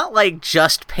it's not like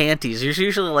just panties. There's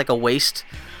usually like a waist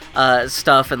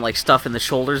stuff and like stuff in the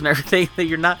shoulders and everything that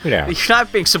you're not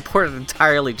being supported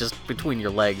entirely just between your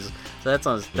legs. So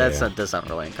that does sound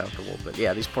really uncomfortable. But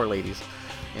yeah, these poor ladies,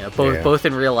 both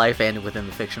in real life and within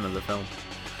the fiction of the film.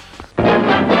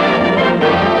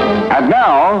 And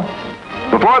now,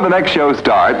 before the next show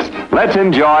starts, let's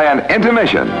enjoy an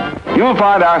intermission. You'll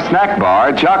find our snack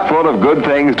bar chock full of good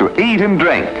things to eat and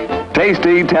drink.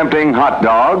 Tasty, tempting hot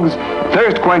dogs,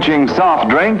 thirst-quenching soft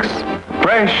drinks,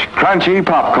 fresh, crunchy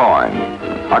popcorn,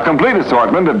 a complete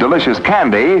assortment of delicious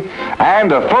candy,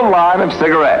 and a full line of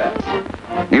cigarettes.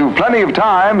 You've plenty of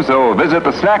time, so visit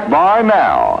the snack bar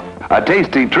now. A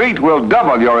tasty treat will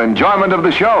double your enjoyment of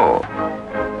the show.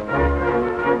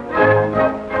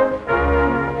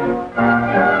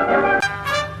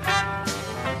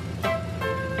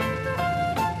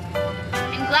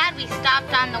 I'm glad we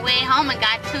stopped on the way home and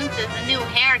got Toonces a new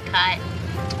haircut.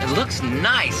 It looks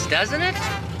nice, doesn't it?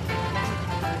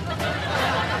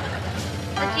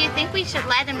 But do you think we should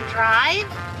let him drive?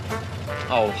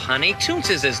 Oh, honey,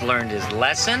 Toonces has learned his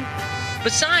lesson.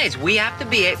 Besides, we have to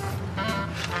be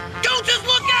Toonces,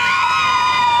 look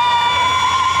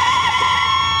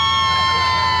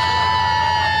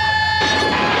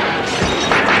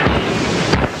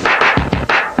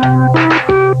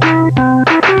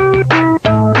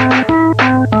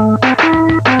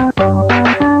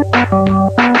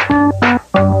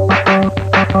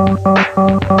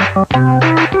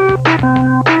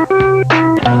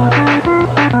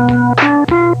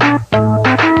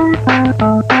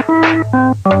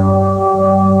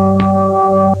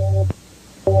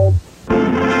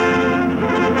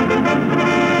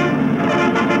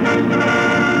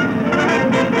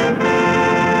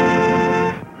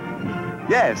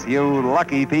Yes, you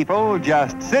lucky people,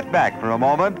 just sit back for a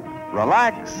moment,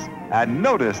 relax, and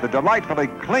notice the delightfully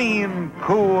clean,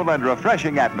 cool, and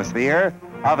refreshing atmosphere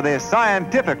of this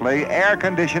scientifically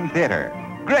air-conditioned theater.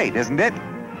 Great, isn't it?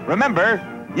 Remember,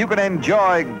 you can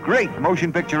enjoy great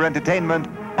motion picture entertainment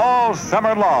all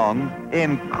summer long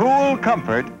in cool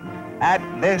comfort at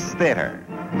this theater.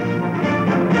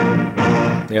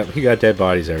 Yep, he got dead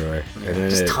bodies everywhere. And then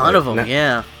Just a ton of them,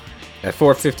 yeah. At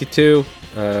 4:52,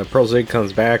 Prozig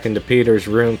comes back into Peter's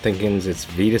room thinking it's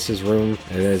Vetus's room,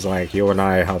 and is like, you and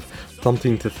I have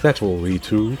something to settle, we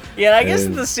two. Yeah, I guess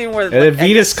the scene where... And then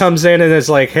Vetus comes in and is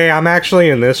like, hey, I'm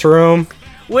actually in this room.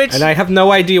 And I have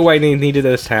no idea why they needed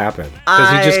this to happen.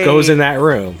 Because he just goes in that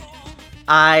room.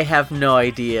 I have no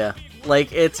idea.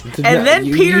 Like, it's... And then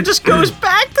Peter just goes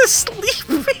back to sleep.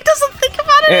 He doesn't think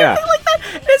about it or anything like that.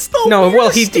 It's the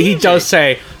weirdest he does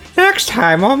say... Next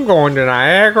time I'm going to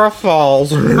Niagara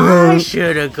Falls. I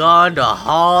should have gone to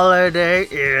Holiday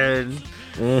Inn.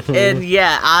 Mm-hmm. And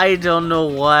yeah, I don't know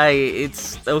why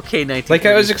it's okay. 19. Like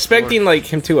I was expecting like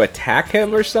him to attack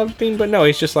him or something, but no,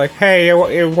 he's just like, "Hey,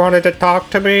 you wanted to talk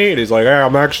to me?" And he's like, "Hey,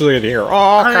 I'm actually in here."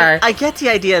 Oh, okay. I get the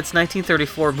idea. It's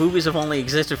 1934. Movies have only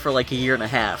existed for like a year and a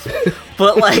half,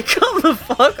 but like, come the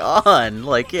fuck on.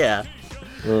 Like, yeah.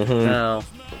 Mm-hmm. No.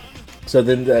 So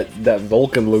then that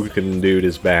Vulcan-looking dude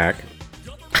is back.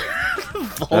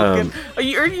 Vulcan?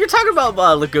 You're talking about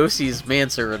Lugosi's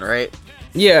manservant, right?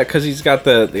 Yeah, because he's got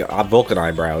the Vulcan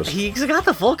eyebrows. He's got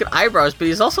the Vulcan eyebrows, but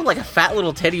he's also like a fat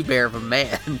little teddy bear of a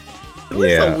man.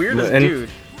 He's the weirdest dude.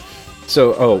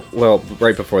 So,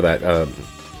 right before that,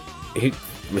 he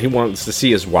wants to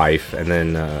see his wife, and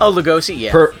then... Lugosi,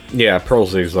 yeah.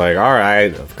 Prozig's like, all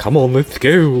right, come on, let's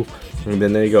go. And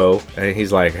then they go, and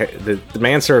he's like, hey, the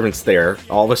manservant's there.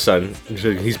 All of a sudden,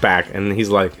 he's back, and he's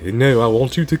like, no, I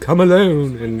want you to come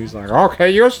alone. And he's like,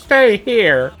 okay, you'll stay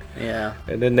here. Yeah.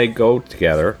 And then they go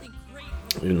together.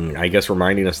 I guess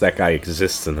reminding us that guy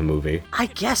exists in the movie. I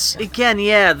guess again,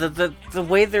 yeah. The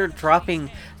way they're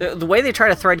dropping, the way they try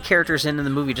to thread characters into the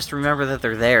movie, just to remember that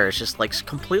they're there, is just like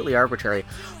completely arbitrary.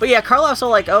 But yeah, Karloff's all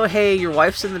like, "Oh hey, your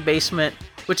wife's in the basement,"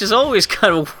 which is always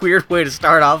kind of a weird way to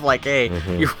start off. Like, "Hey,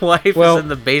 your wife is in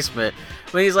the basement."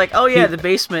 When he's like, "Oh yeah, the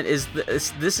basement is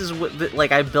this is what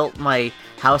like I built my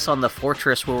house on the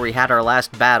fortress where we had our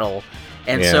last battle."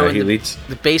 And so in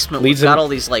the basement, we've got all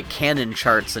these, like, cannon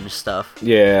charts and stuff.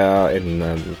 Yeah, and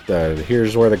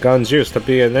here's where the guns used to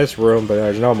be in this room, but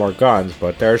there's no more guns.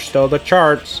 But there's still the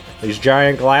charts. These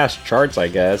giant glass charts, I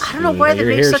guess. I don't know why they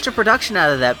make such a production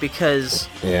out of that, because...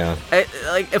 Yeah.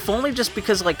 Like, if only just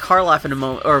because, like, Karloff in a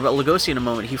moment, or Lugosi in a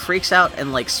moment, he freaks out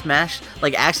and, like,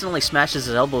 accidentally smashes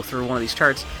his elbow through one of these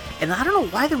charts. And I don't know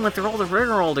why they went through all the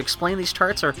rigmarole to explain these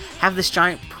charts or have this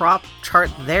giant prop chart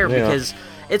there, because...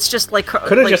 It's just like...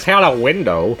 Could have just had a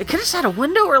window. It could have just had a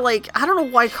window, or like... I don't know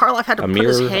why Karloff had to put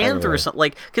his hand through something.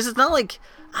 Like, because it's not like...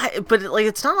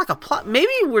 it's not like a plot.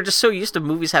 Maybe we're just so used to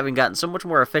movies having gotten so much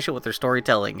more efficient with their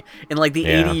storytelling in like the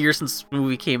 80 years since the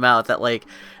movie came out that like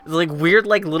weird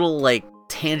like little like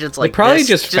tangents like they probably this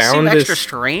just found seem this extra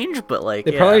strange, but like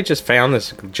they probably just found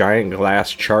this giant glass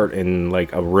chart in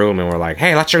like a room and were like,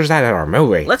 hey, let's use that in our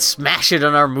movie. Let's smash it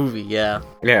in our movie. Yeah.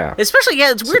 Especially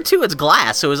it's weird too. It's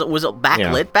glass. So was it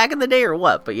backlit back in the day or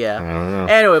what? But yeah. I don't know.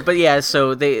 Anyway, but yeah.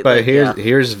 So they. But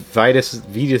here's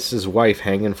Vitus's wife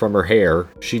hanging from her hair.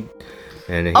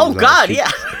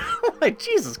 Yeah. Like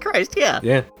Jesus Christ. Yeah.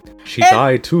 Yeah. She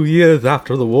died 2 years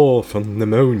after the war from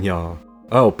pneumonia.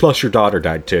 Oh, plus your daughter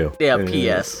died too. Yeah,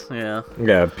 P.S. Yeah.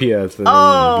 Yeah, P.S. And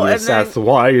yes, that's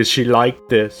why is she like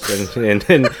this?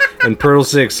 And Pearl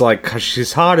Six like, 'cause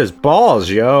she's hot as balls,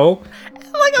 yo.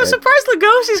 Like I'm surprised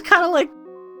Lugosi's kind of like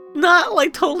not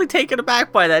like totally taken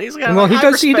aback by that. He's kind of well,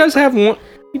 he does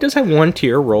have one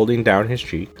tear rolling down his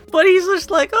cheek. But he's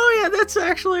just like, oh yeah, that's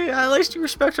actually at least you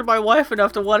respected my wife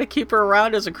enough to want to keep her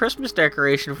around as a Christmas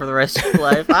decoration for the rest of your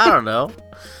life. I don't know.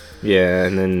 Yeah,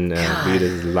 and then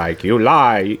Vita's like, you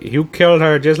lie, you killed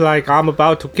her just like I'm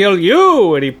about to kill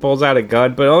you, and he pulls out a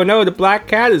gun, but oh no, the black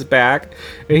cat is back,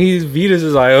 and Vita's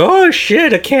is like, oh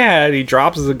shit, a cat, and he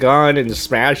drops the gun and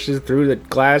smashes through the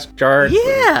glass chart.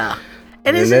 Yeah,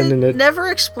 and is it never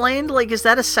explained, like, is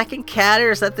that a second cat, or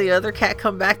is that the other cat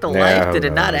come back to life? Did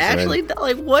it not actually,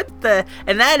 like, what the,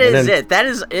 and that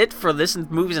is it for this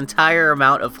movie's entire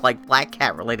amount of, like, black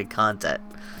cat related content.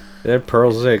 Then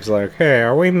Pearl Zig's like, hey,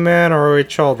 are we men or are we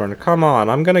children? Come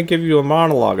on, I'm gonna give you a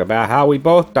monologue about how we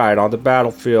both died on the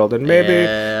battlefield, and maybe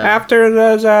after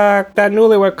that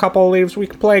newlywed couple leaves, we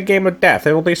can play a game of death.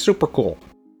 It'll be super cool.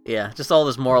 Yeah, just all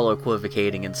this moral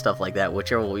equivocating and stuff like that,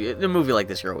 which in a movie like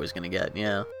this you're always gonna get,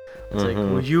 yeah. It's like,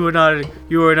 well, you and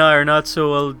I are not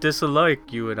so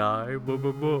disalike, you and I. Blah,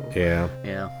 blah, blah. Yeah.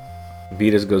 Yeah.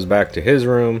 Vitas goes back to his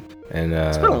room, and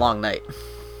it's been a long night.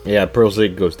 Yeah, Pearl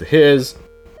Zig goes to his,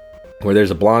 where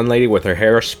there's a blonde lady with her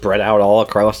hair spread out all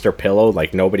across her pillow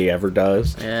like nobody ever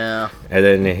does. Yeah. And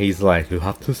then he's like, you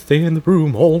have to stay in the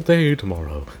room all day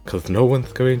tomorrow, because no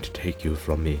one's going to take you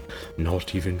from me.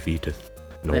 Not even Vitas.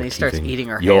 Then he starts eating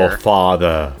her your hair.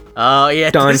 Father. Oh, yeah.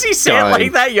 Dun, does he say it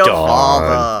like that? Your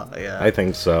father. Yeah. I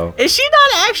think so. Is she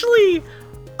not actually...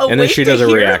 And then she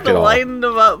doesn't react at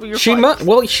all.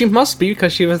 She must be,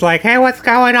 because she was like, hey, what's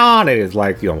going on? And it's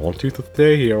like, I want you to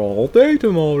stay here all day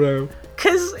tomorrow.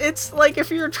 Because it's like,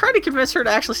 if you're trying to convince her to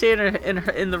actually stay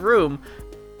in the room,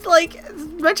 like,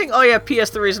 mentioning, oh yeah, P.S.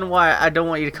 the reason why I don't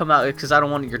want you to come out is because I don't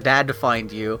want your dad to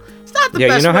find you. It's not the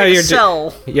best way to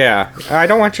sell. Yeah, I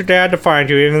don't want your dad to find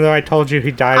you, even though I told you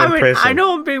he died in prison. I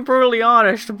know I'm being brutally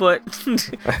honest, but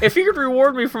if you could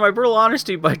reward me for my brutal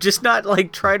honesty by just not,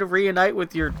 like, try to reunite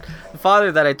with your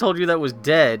father that I told you that was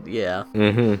dead, yeah.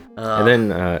 Mm-hmm. And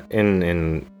then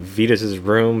in Vitas'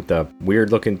 room, the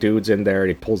weird-looking dude's in there, and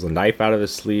he pulls a knife out of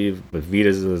his sleeve, but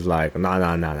Vitas is like,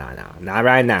 no, not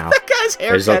right now. That guy's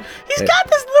haircut. He's got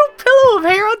this little pillow of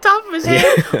hair on top of his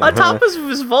head, on top of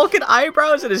his Vulcan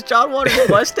eyebrows and his John Waters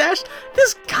mustache.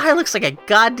 This guy looks like a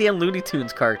goddamn Looney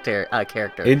Tunes character.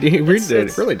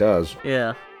 It really does.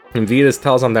 Yeah. And Vitas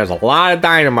tells him there's a lot of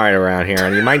dynamite around here,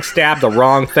 and you might stab the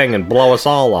wrong thing and blow us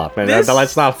all up. And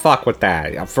let's not fuck with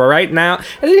that. For right now,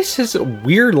 and this is a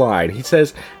weird line. He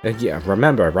says,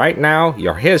 remember, right now,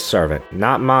 you're his servant,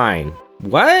 not mine.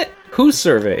 What? Whose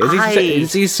servant?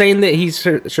 Is he saying that he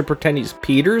should pretend he's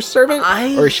Peter's servant?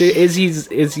 Or is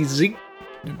he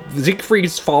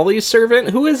Siegfried's Folly's servant?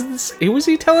 Who is this? Who was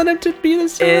he telling him to be the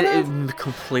servant? It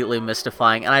completely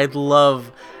mystifying, and I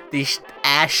love the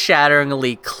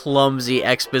ass-shatteringly clumsy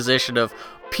exposition of,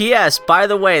 P.S. By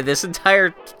the way, this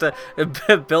entire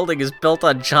building is built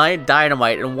on giant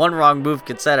dynamite, and one wrong move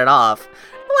can set it off.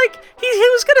 Like, he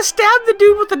was gonna stab the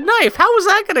dude with a knife. How was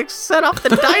that gonna set off the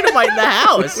dynamite in the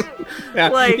house? Yeah,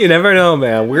 like, you never know,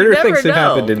 man. Weirder things have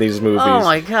happened in these movies. Oh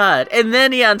my god. And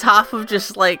then on top of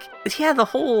just like, the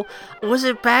whole, was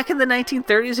it back in the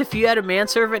 1930s if you had a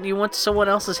manservant and you went to someone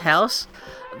else's house?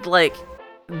 Like,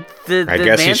 I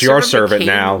guess he's your servant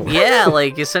now. Yeah,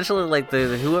 like, essentially, like,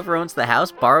 whoever owns the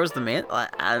house borrows the man.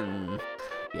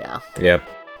 Yeah. Yep.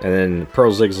 And then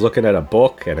Pearlzig's looking at a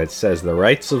book, and it says, The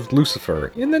Rites of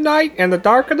Lucifer. In the night and the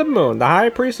dark of the moon, the high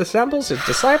priest assembles his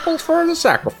disciples for the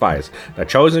sacrifice. The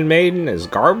chosen maiden is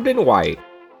garbed in white.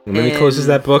 And then he closes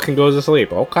that book and goes to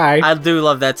sleep. Okay. I do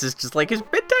love that. It's just like his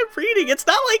bedtime reading. It's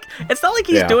not like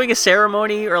he's doing a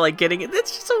ceremony or like getting it.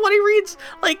 It's just what he reads.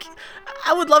 Like,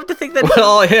 I would love to think that.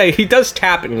 Well, yeah, he does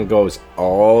tap it and goes,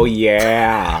 oh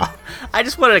yeah. I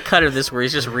just wanted to cut of this where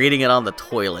he's just reading it on the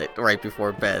toilet right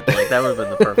before bed. Like, that would have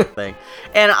been the perfect thing.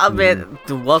 And man,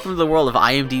 welcome to the world of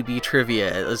IMDb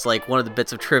trivia. It was like one of the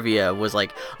bits of trivia was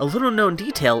like a little known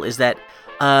detail is that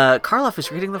Karloff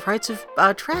is reading the rites of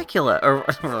Dracula, or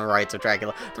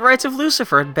the rites of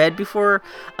Lucifer in bed before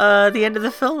the end of the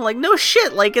film. Like, no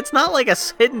shit, like, it's not like a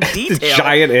hidden detail. The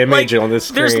giant image on the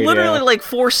screen. There's literally like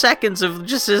 4 seconds of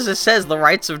just as it says, the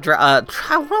rites of I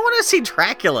want to see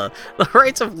Dracula, the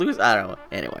rites of Lucifer. I don't know.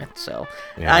 Anyway, so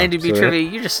IMDb trivia,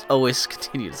 you just always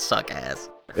continue to suck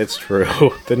ass. It's true.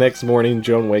 The next morning,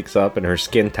 Joan wakes up in her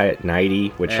skin-tight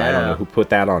nightie, which I don't know who put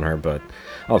that on her, but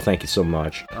oh, thank you so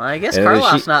much. Well, I guess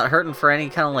Karloff's not hurting for any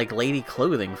kind of like lady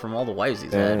clothing from all the wives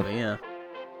he's had, but yeah.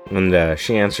 And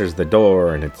she answers the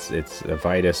door, and it's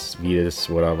Vitas,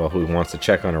 whatever, who wants to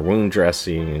check on her wound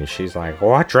dressing, and she's like,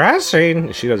 "What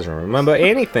dressing?" She doesn't remember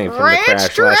anything from the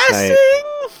crash last night.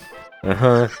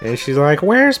 And she's like,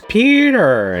 "Where's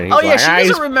Peter?" And he's she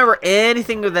doesn't remember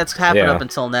anything that's happened up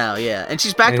until now. Yeah, and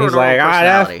she's back to her normal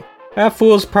personality. That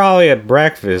fool's probably at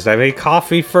breakfast. I mean,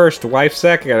 coffee first, wife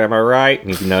second, am I right?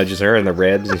 And he nudges her in the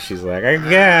ribs, and she's like, I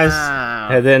guess.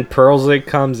 And then Pearlzig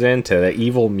comes in to the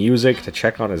evil music to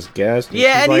check on his guest.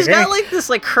 And he's got like this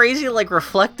like crazy like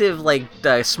reflective like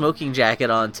smoking jacket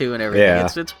on too and everything. Yeah.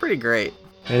 It's pretty great.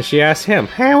 And she asks him,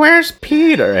 "Hey, where's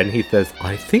Peter?" And he says,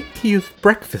 "I think he's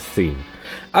breakfasting."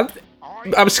 I'm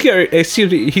scared.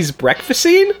 Excuse me, he's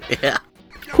breakfasting? Yeah.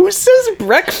 Who says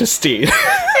breakfasting?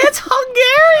 It's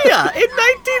Hungary in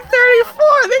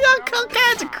 1934. They got all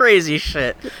kinds of crazy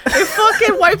shit. They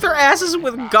fucking wipe their asses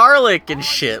with garlic and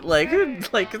shit. Like you're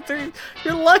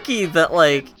lucky that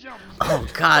like, oh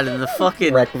god, and the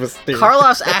fucking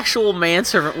Karloff's actual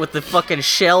manservant with the fucking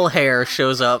shell hair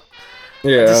shows up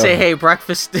to say, "Hey,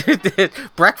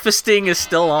 breakfasting is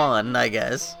still on," I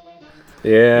guess.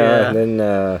 Yeah. And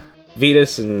then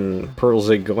Vitas and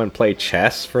Pearlzig go and play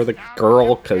chess for the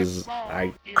girl, because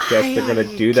I guess they're going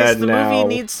to do that now. The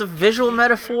movie needs some visual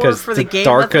metaphor for the game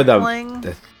that they're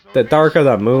playing. The dark of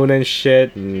the moon and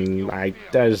shit, and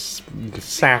there's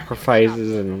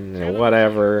sacrifices and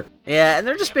whatever. Yeah, and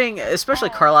they're just being, especially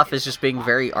Karloff is just being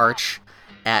very arch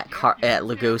at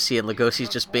Lugosi, and Lugosi's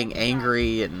just being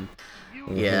angry and...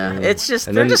 Yeah, it's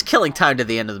just, they're just killing time to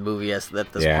the end of the movie at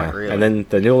this point, really. And then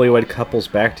the newlywed couple's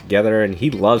back together, and he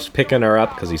loves picking her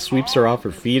up because he sweeps her off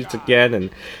her feet again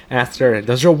and asks her,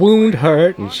 "Does your wound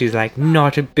hurt?" And she's like,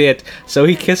 "Not a bit." So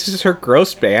he kisses her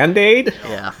gross Band-Aid.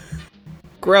 Yeah.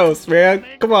 Gross, man.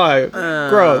 Come on.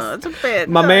 Gross. It's a bit.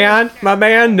 My man,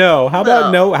 no. How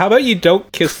about no? How about you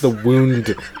don't kiss the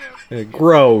wound?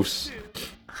 Gross.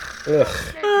 Ugh.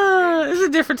 It was a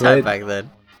different time back then.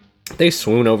 They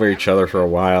swoon over each other for a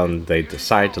while, and they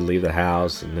decide to leave the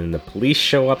house, and then the police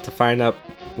show up to find out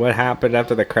what happened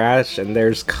after the crash, and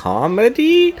there's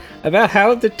comedy about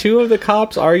how the two of the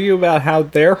cops argue about how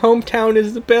their hometown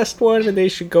is the best one, and they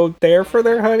should go there for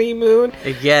their honeymoon.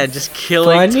 Again, just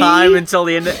killing time until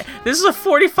the end. This is a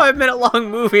 45-minute long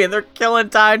movie, and they're killing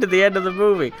time to the end of the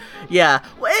movie. Yeah,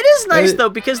 well, it is nice, though,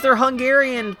 because they're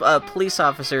Hungarian police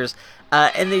officers,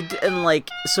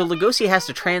 so Lugosi has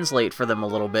to translate for them a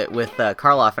little bit with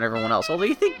Karloff and everyone else. Although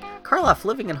you think Karloff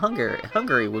living in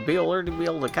Hungary would be able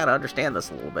to kind of understand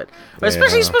this a little bit. But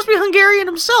especially he's supposed to be Hungarian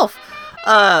himself,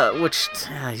 which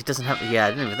he doesn't have. Yeah,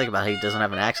 I didn't even think about how he doesn't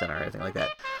have an accent or anything like that.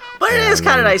 But it is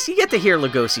kind of nice. You get to hear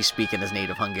Lugosi speak in his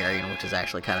native Hungarian, which is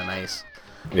actually kind of nice.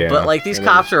 Yeah. But like these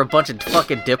cops are a bunch of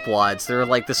fucking dipwads. They're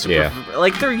like the super,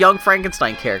 like they're young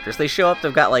Frankenstein characters. They show up,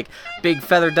 they've got like big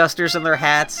feather dusters in their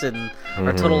hats, and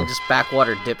are total just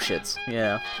backwater dipshits.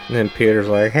 Yeah. And then Peter's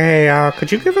like, "Hey,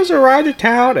 could you give us a ride to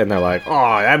town?" And they're like,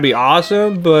 "Oh, that'd be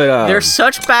awesome, but they're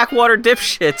such backwater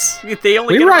dipshits. They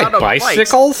only we get ride around on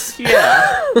bicycles."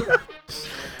 Yeah.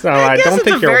 So I don't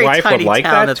think your wife would like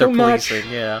that too much.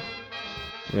 Yeah.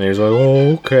 And he's like,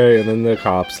 "Oh, okay." And then the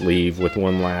cops leave with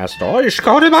one last, "Oh, you should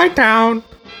go to my town."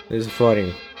 It's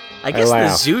funny. I guess the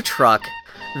zoo truck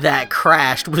that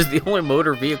crashed was the only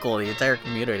motor vehicle in the entire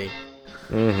community.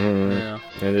 Mm-hmm. Yeah.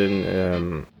 And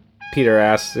then Peter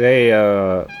asks, "Hey,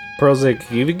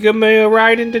 Pearlsig, you give me a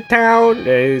ride into town?"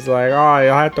 And he's like, "Oh,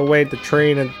 you'll have to wait the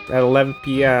train at 11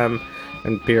 p.m.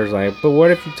 And Peter's like, "But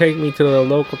what if you take me to the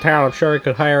local town? I'm sure I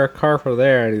could hire a car from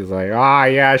there." And he's like,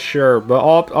 "Yeah, sure.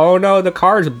 But oh no, the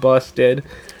car's busted."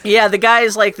 Yeah, the guy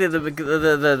is like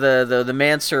the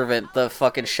manservant, the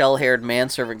fucking shell-haired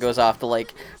manservant goes off to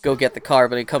like go get the car,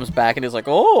 but he comes back and he's like,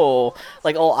 "Oh,"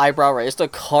 like all eyebrow raised, "the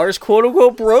car's quote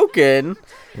unquote broken."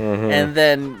 Mm-hmm. And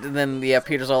then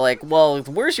Peter's all like, "Well,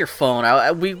 where's your phone?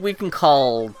 We can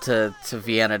call to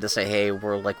Vienna to say, hey,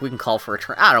 we can call for a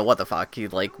train. I don't know what the fuck. We're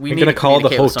going to call the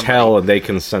hotel and they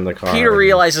can send the car." Peter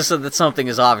realizes that something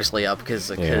is obviously up because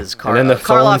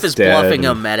Karloff is bluffing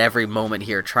him at every moment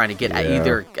here, trying to get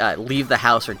either leave the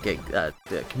house or get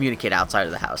communicate outside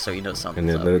of the house, so he knows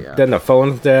something's up. Then the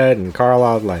phone's dead, and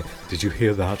Karloff's like, "Did you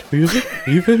hear that?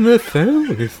 Even the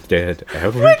phone is dead.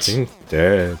 Everything's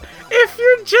dead." If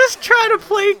you're just trying to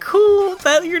play cool,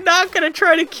 that you're not gonna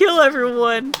try to kill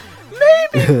everyone,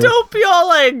 maybe don't be all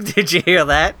like, "Did you hear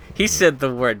that? He said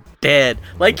the word dead."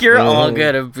 Like you're all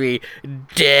gonna be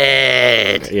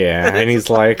dead. Yeah, and he's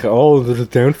like, "Oh,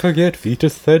 don't forget, Vita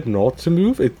said not to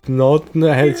move. It's not,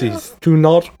 he's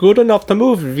not good enough to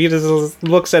move." Vita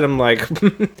looks at him like,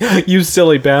 "You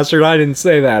silly bastard! I didn't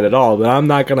say that at all. But I'm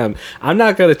not gonna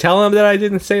tell him that I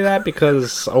didn't say that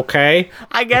because, okay."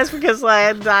 I guess because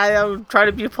I'm trying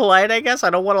to be polite. I guess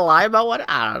I don't want to lie about what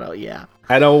I don't know. Yeah.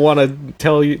 I don't want to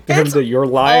tell him that you're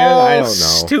lying. I don't know.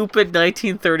 Stupid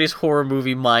 1930s horror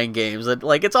movie mind games.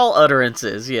 Like it's all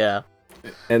utterances. Yeah.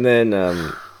 And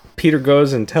then Peter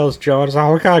goes and tells Jones,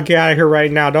 "Oh, we gotta get out of here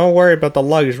right now. Don't worry about the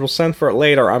luggage. We'll send for it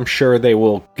later. I'm sure they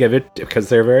will give it because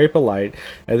they're very polite."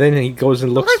 And then he goes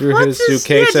and looks through his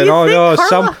suitcase and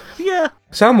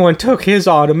someone took his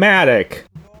automatic.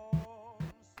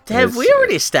 Have we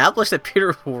already established that Peter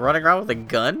was running around with a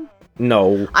gun?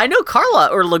 No. I know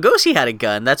Lugosi had a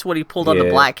gun. That's what he pulled on the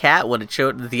Black Cat when it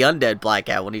showed the undead Black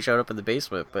Cat when he showed up in the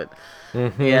basement. But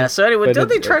yeah, so anyway, don't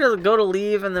they try to go to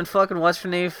leave and then fucking what's her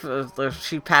name?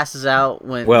 She passes out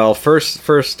when. Well, first,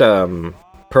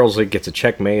 Pearlsig gets a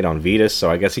checkmate on Vetus,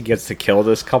 so I guess he gets to kill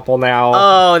this couple now.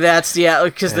 Oh, that's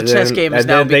because the chess game has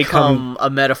now become a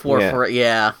metaphor for it.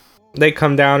 Yeah. They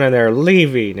come down and they're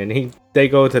leaving, and they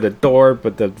go to the door,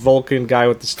 but the Vulcan guy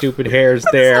with the stupid hair is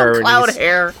there. Cloud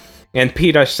hair. And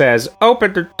Peter says,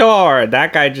 "Open the door!" And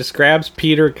that guy just grabs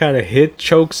Peter, kind of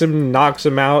chokes him, knocks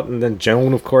him out, and then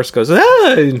Joan, of course, goes,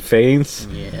 "Ah!" and faints.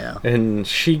 Yeah. And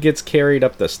she gets carried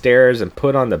up the stairs and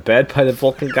put on the bed by the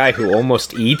Vulcan guy, who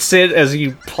almost eats it as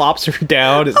he plops her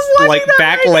down. His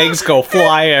back legs go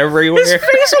fly everywhere. His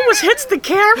face almost hits the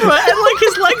camera, and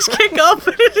his legs kick up,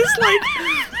 and it is like...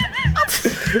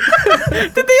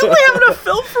 Did they only have enough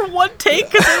film for one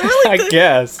take? I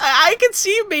guess. I could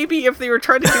see maybe if they were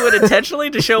trying to do it intentionally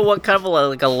to show what kind of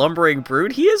a lumbering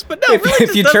brute he is, but no.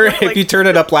 If you turn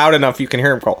it up loud enough, you can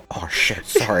hear him go, "Oh shit,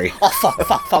 sorry." Oh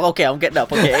fuck. Okay, I'm getting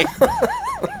up. Okay.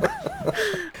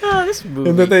 This movie.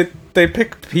 And then they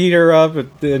pick Peter up, and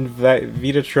then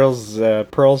Vita tells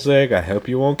Pearlsig, "I hope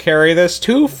you won't carry this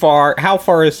too far." How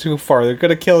far is too far? They're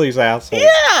gonna kill these assholes.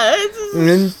 Yeah. And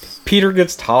then Peter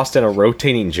gets tossed in a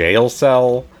rotating jail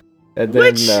cell. And then,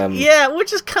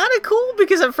 which is kind of cool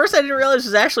because at first I didn't realize it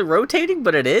was actually rotating,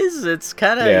 but it is. It's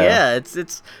kind of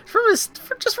it's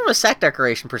from a set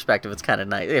decoration perspective. It's kind of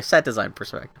nice, set design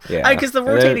perspective. Yeah, because the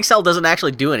rotating cell doesn't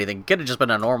actually do anything. It could have just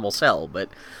been a normal cell, but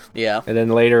yeah. And then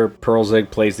later,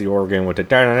 Pearlsig plays the organ with the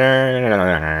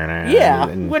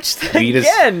which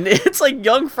again, it's like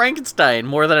Young Frankenstein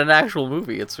more than an actual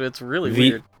movie. It's really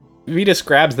weird. Vetus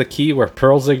grabs the key where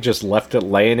Pearlsig just left it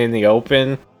laying in the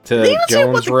open. To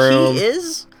Joan's room. The key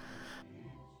is?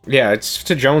 Yeah, it's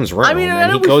to Joan's room. I mean, I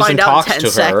know he goes and talks to her.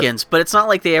 Seconds, but it's not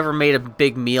like they ever made a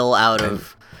big meal out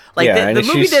of. Like, the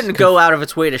movie didn't go out of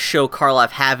its way to show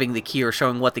Karloff having the key or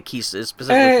showing what the key is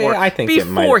specifically for. I think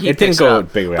before it didn't go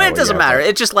big. But it doesn't matter.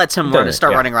 It just lets him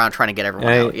start running around trying to get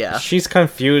everyone out. Yeah. She's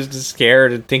confused and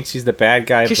scared and thinks he's the bad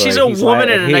guy. Because she's a woman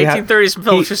in a 1930s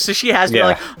film, so she has to be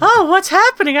like, "Oh, what's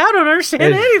happening? I don't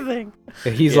understand anything."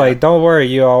 He's like, "Don't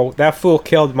worry, that fool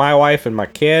killed my wife and my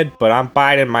kid, but I'm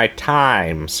biding my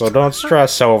time, so don't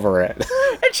stress over it."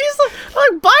 And she's like,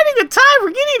 biding the time?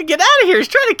 We need to get out of here. He's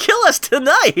trying to kill us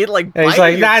tonight. And he's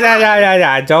like,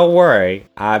 nah, don't worry.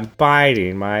 I'm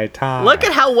biding my time. Look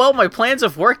at how well my plans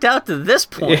have worked out to this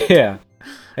point. Yeah.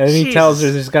 And then he tells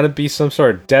her there's going to be some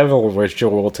sort of devil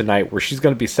ritual tonight where she's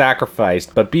going to be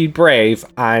sacrificed. But be brave.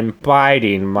 I'm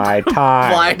biding my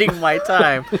time. Biding my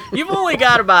time. You've only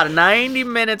got about 90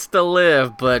 minutes to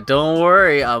live, but don't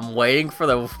worry. I'm waiting for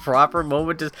the proper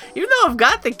moment to... Even though I've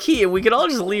got the key and we can all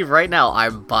just leave right now,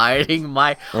 I'm biding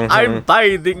my time.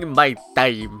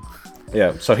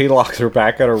 Yeah, so he locks her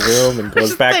back in her room and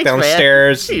goes back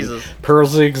downstairs.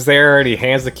 Pearlzig's there, and he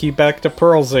hands the key back to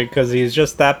Pearlzig because he's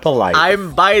just that polite.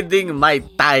 I'm biding my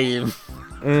time.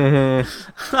 I'm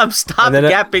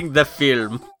stop-gapping the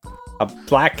film. A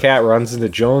black cat runs into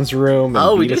Joan's room. And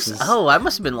I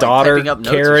must have been daughter typing up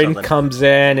notes Karen comes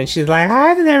in, and she's like,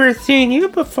 "I've never seen you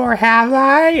before, have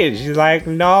I?" And she's like,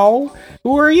 "No.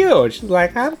 Who are you?" And she's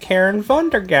like, "I'm Karen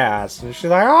Vondergast." And she's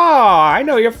like, "Oh, I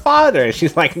know your father." And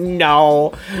she's like,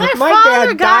 "No, my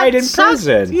dad died in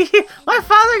prison. My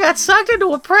father got sucked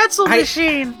into a pretzel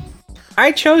machine.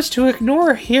 I chose to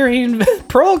ignore hearing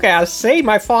Pearlgast say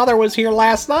my father was here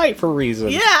last night for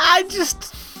reasons." Yeah,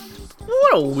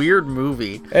 what a weird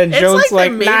movie. And Joan's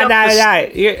like, nah.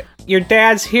 Your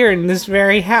dad's here in this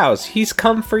very house. He's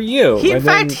come for you. He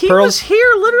was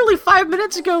here literally 5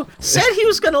 minutes ago. Said he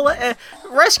was going to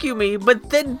rescue me, but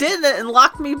then didn't and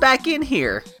locked me back in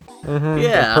here.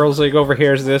 Yeah. Pearlzig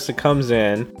overhears this and comes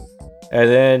in. And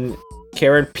then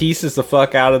Karen pieces the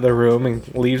fuck out of the room and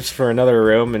leaves for another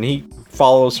room. And he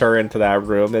follows her into that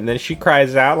room. And then she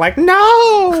cries out like,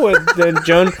 "No!" And then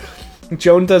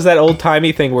Joan does that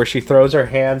old-timey thing where she throws her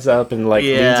hands up and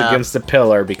leans against the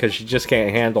pillar because she just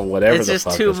can't handle whatever the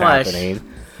fuck is happening.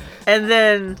 And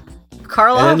then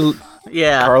Karloff...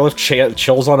 Karloff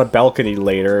chills on a balcony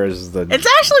later as the It's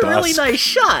actually a really nice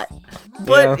shot.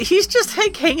 But he's just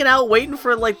hanging out waiting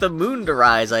for the moon to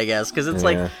rise, I guess, because it's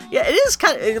it is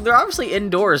kind of, they're obviously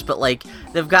indoors, but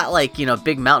they've got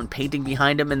big mountain painting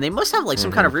behind them, and they must have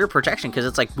some kind of rear projection because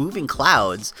it's moving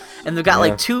clouds, and they've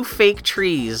got two fake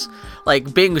trees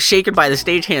being shaken by the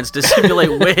stagehands to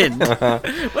simulate wind. But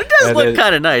it does look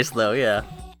kind of nice though, yeah.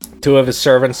 Two of his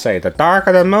servants say, "The dark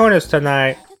of the moon is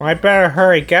tonight. I better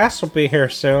hurry. Guests will be here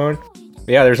soon."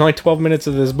 Yeah, there's only 12 minutes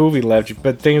of this movie left,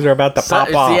 but things are about to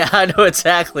pop off. Yeah, I know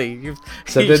exactly.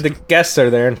 So the guests are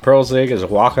there, and Pearlzig is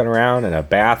walking around in a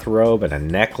bathrobe and a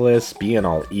necklace, being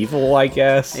all evil, I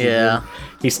guess. Yeah.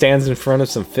 He stands in front of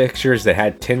some fixtures that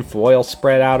had tin foil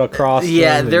spread out across them.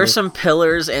 Yeah, there's some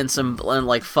pillars and some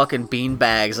fucking bean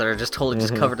bags that are just totally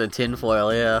just covered in tin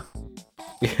foil, yeah.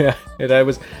 Yeah, and I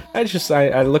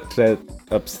looked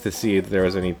up to see if there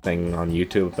was anything on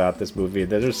YouTube about this movie.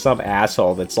 There's some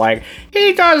asshole that's like,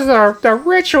 "He does the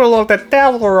ritual of the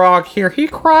devil rock here. He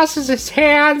crosses his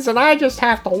hands, and I just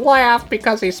have to laugh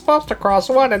because he's supposed to cross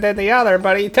one and then the other,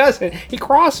 but he doesn't. He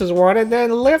crosses one and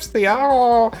then lifts the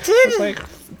other."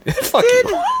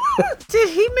 Did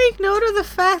he make note of the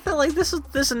fact that this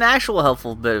is an actual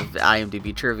helpful bit of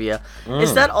IMDb trivia?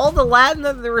 Is that all the Latin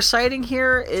that they're reciting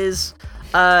here is?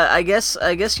 I guess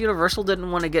Universal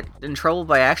didn't want to get in trouble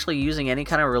by actually using any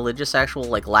kind of religious actual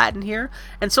Latin here,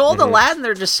 and so all the Latin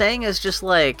they're just saying is just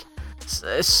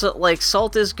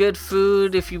salt is good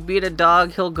food. If you beat a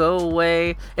dog, he'll go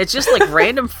away. It's just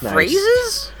random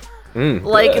phrases.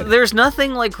 There's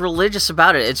nothing religious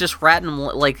about it. It's just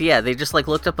random. They just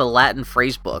looked up a Latin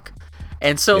phrase book.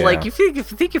 And so,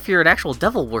 if you're an actual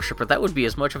devil worshiper, that would be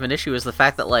as much of an issue as the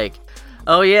fact that,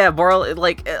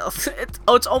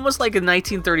 it's almost like a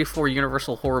 1934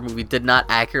 Universal horror movie did not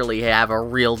accurately have a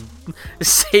real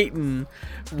Satan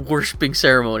worshipping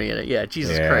ceremony in it. Yeah,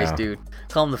 Jesus Christ, dude.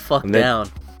 Calm the fuck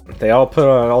down.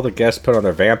 All the guests put on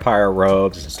their vampire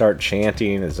robes and start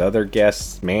chanting as other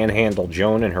guests manhandle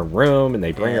Joan in her room, and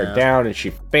they bring her down, and she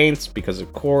faints because,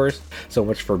 of course, so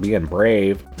much for being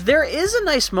brave. There is a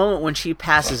nice moment when she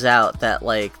passes out that,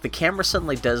 the camera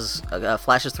suddenly does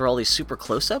flashes through all these super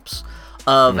close-ups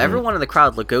of everyone in the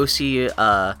crowd, Lugosi,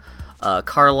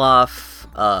 Karloff,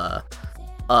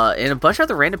 and a bunch of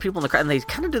other random people in the crowd, and they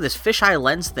kind of do this fisheye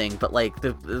lens thing, but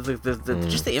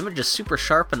just the image is super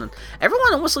sharp, and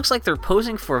everyone almost looks like they're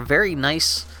posing for a very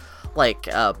nice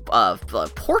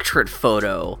portrait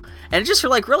photo, and just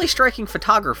like really striking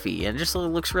photography, and it just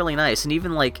looks really nice. And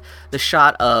even like the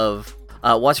shot of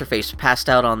what's her face passed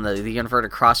out on the inverted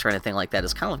cross or anything like that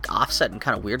is kind of like offset and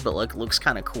kind of weird, but looks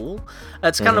kind of cool.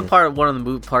 That's kind of one of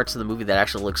the parts of the movie that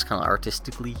actually looks kind of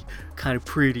artistically kind of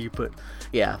pretty. But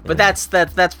yeah, but that's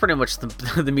pretty much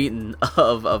the meeting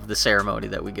of the ceremony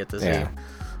that we get to see.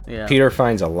 Yeah. Peter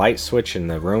finds a light switch in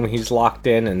the room he's locked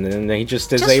in, and then he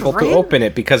just is able to open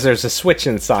it because there's a switch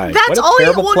inside. That's what a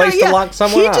terrible place to lock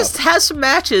someone up. He just has some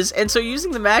matches, and so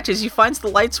using the matches, he finds the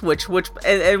light switch,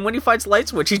 and when he finds the light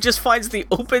switch, he just finds the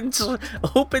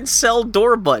open cell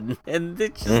door button, and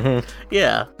it just,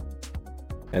 yeah.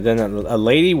 And then a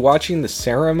lady watching the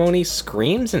ceremony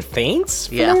screams and faints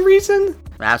for no reason?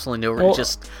 Absolutely no reason. Well,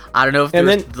 just, I don't know if there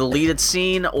was deleted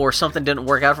scene or something didn't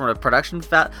work out from a production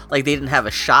like they didn't have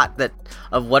a shot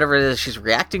of whatever it is she's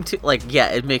reacting to. Like, yeah,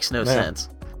 it makes no sense.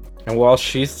 And while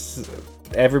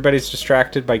everybody's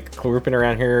distracted by grouping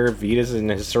around here, Vitas and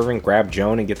his servant grab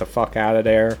Joan and get the fuck out of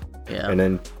there. Yeah. And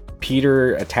then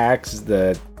Peter attacks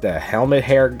the helmet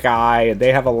hair guy, and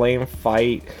they have a lame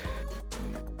fight.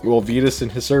 Well, Vitas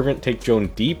and his servant take Joan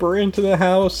deeper into the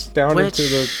house, into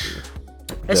the...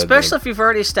 Especially if you've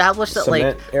already established that,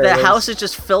 like, the house is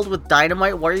just filled with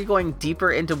dynamite. Why are you going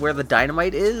deeper into where the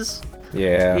dynamite is?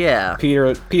 Yeah. Yeah.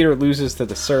 Peter loses to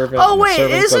the servant. Oh, wait,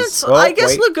 isn't... I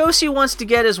guess Lugosi wants to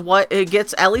get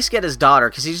at least get his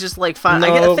daughter, because he's just, like, fine.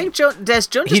 No, I think Joan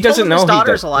just he doesn't know his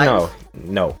daughter's alive.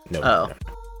 No. Oh.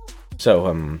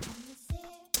 So,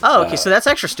 Oh, okay, so that's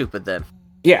extra stupid, then.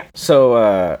 Yeah,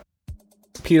 so,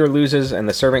 Peter loses, and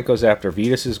the servant goes after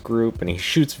Vitas' group, and he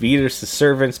shoots Vitas'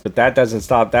 servants, but that doesn't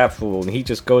stop that fool, and he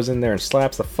just goes in there and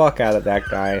slaps the fuck out of that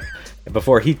guy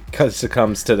before he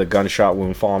succumbs to the gunshot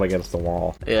wound falling against the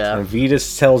wall. Yeah. And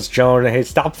Vitas tells Joan, hey,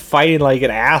 stop fighting like an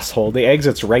asshole. The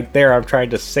exit's right there. I'm trying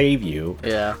to save you.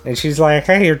 Yeah. And she's like,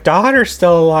 hey, your daughter's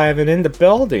still alive and in the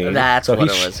building. That's what it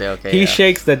was. Okay, he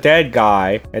shakes the dead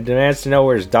guy and demands to know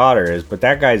where his daughter is, but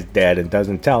that guy's dead and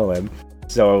doesn't tell him.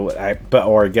 So, I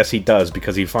guess he does,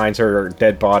 because he finds her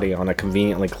dead body on a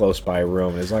conveniently close by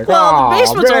room. It's like, well, the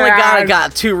basement's only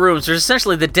got 2 rooms. There's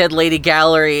essentially the dead lady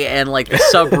gallery and like the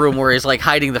sub room where he's like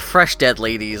hiding the fresh dead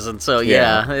ladies. And so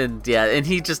and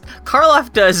he just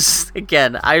Karloff does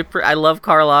again. I love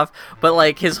Karloff, but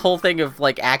like his whole thing of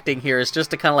like acting here is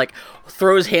just to kind of like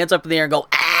throw his hands up in the air and go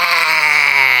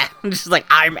ah, just like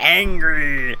I'm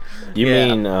angry. You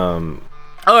mean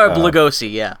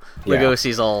Lugosi? Yeah,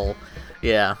 Lugosi's all.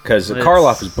 Yeah, because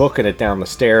Karloff is booking it down the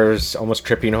stairs, almost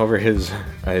tripping over his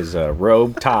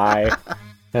robe tie,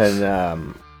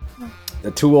 and the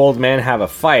 2 old men have a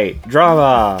fight.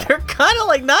 Drama. They're kind of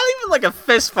like not even like a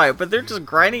fist fight, but they're just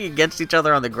grinding against each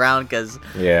other on the ground because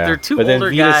they're 2 older guys. But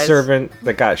then Vita's servant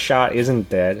that got shot isn't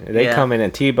dead. They come in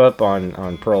and team up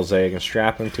on Pearl's egg and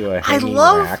strap him to a hanging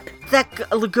rack. That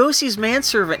Lugosi's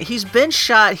manservant, he's been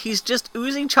shot. He's just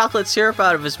oozing chocolate syrup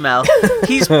out of his mouth.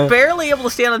 He's barely able to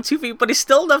stand on 2 feet, but he's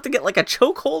still enough to get like a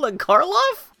chokehold on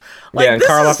Karloff. Like, and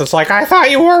Karloff is like, I thought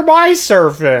you were my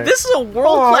servant. This is a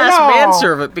world-class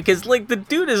manservant, because like the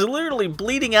dude is literally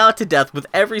bleeding out to death with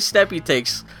every step he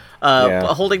takes,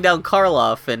 holding down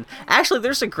Karloff. And actually,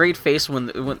 there's a great face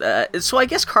when so I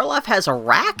guess Karloff has a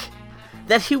rack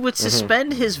that he would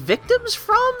suspend his victims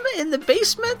from in the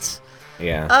basement.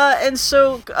 Yeah. And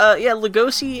so,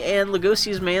 Lugosi and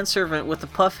Lugosi's manservant with the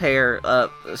puff hair,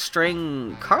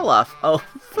 string Karloff. Oh,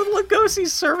 the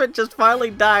Lugosi's servant just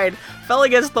finally died, fell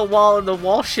against the wall, and the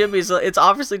wall shimmies. It's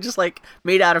obviously just like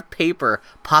made out of paper,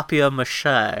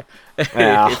 papier-mâché,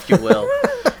 if you will.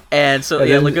 And so,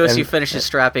 Lugosi finishes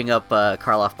strapping up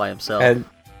Karloff by himself. And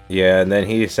then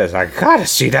he says, I gotta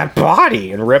see that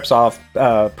body, and rips off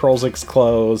Pearlzig's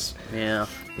clothes. Yeah.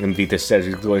 And Vitas says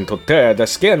he's going to tear the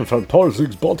skin from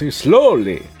Pearlzig's body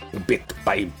slowly, bit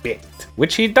by bit.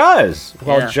 Which he does,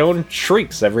 while Joan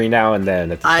shrieks every now and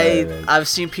then. I've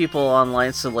seen people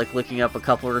online, so like looking up a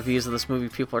couple of reviews of this movie,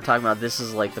 people are talking about this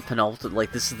is like the penultimate,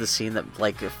 like this is the scene that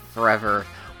like forever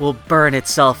will burn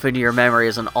itself into your memory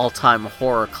as an all-time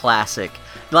horror classic.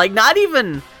 Like not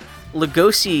even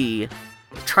Lugosi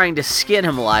trying to skin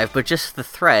him alive, but just the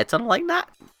threats. I'm like, not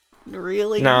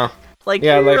really. No. Like,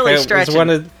 you're really stretching.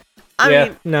 I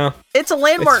mean, no. It's a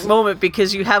landmark moment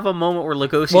because you have a moment where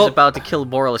Lugosi's about to kill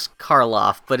Boris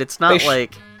Karloff, but it's not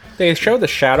like... They show the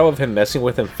shadow of him messing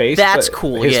with his face. That's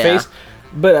cool, his face,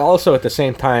 but also at the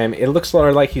same time, it looks sort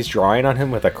of like he's drawing on him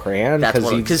with a crayon.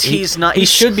 Because he's not... He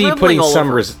should be putting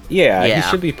some... He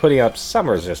should be putting up some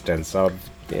resistance. So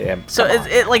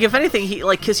like, if anything, he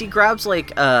like, because he grabs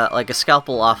like a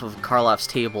scalpel off of Karloff's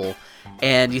table,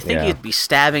 and you think he'd be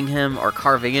stabbing him or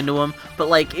carving into him, but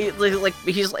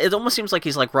it almost seems like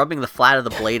he's like rubbing the flat of the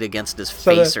blade against his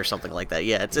face or something like that.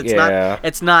 Yeah,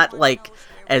 it's not like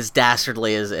as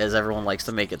dastardly as everyone likes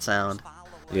to make it sound.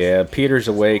 Yeah, Peter's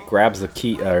awake, grabs the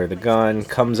key or the gun,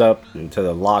 comes up to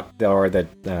the locked door that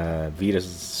Vita's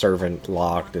servant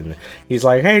locked, and he's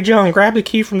like, "Hey, Joan, grab the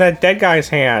key from that dead guy's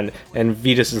hand." And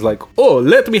Vitas is like, "Oh,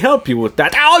 let me help you with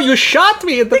that." "Ow, you shot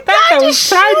me in the back! I was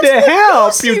trying to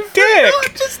help, you dick!"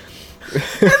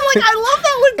 And I love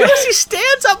that Lugosi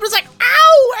stands up and is like,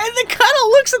 "Ow!" and then kind of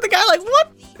looks at the guy like,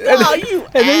 "What? Oh, you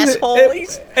asshole!"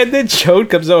 And then Joan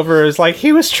comes over and is like,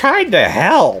 "He was trying to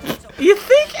help." You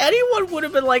think anyone would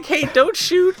have been like, "Hey, don't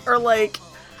shoot," or like,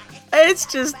 it's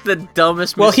just the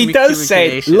dumbest. Well, he does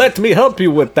say, "Let me help you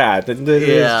with that," and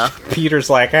then Peter's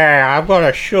like, "Hey, I'm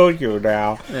gonna shoot you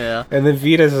now." Yeah. And then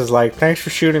Vitas is like, "Thanks for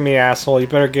shooting me, asshole. You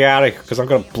better get out of here because I'm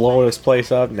gonna blow this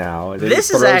place up now." And this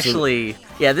is actually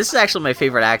my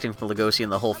favorite acting from Lugosi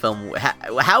in the whole film.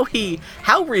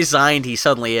 How resigned he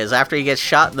suddenly is after he gets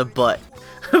shot in the butt.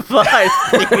 By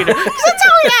Peter. That's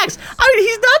how he acts. I mean,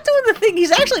 he's not doing the thing.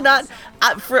 He's actually not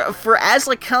for as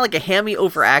like kind of like a hammy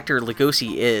overactor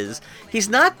Lugosi is. He's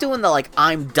not doing the like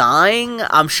I'm dying,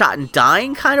 I'm shot and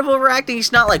dying kind of overacting.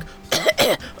 He's not like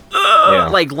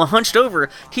like hunched over.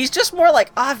 He's just more like,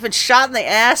 "Oh, I've been shot in the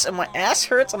ass and my ass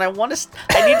hurts and I need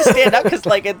to stand up because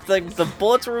like it's like the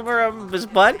bullets were around his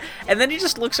butt." And then he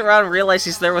just looks around and realizes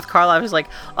he's there with Karloff. He's like,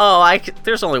 "Oh,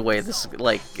 there's only way this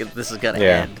is gonna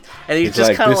end." And he's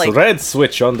just kind of like, "This red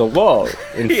switch on the wall.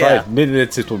 In 5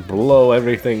 minutes, it will blow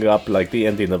everything up like the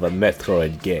ending of a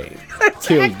Metroid game.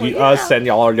 Kill us and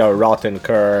all your rotten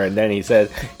cur." And then he says,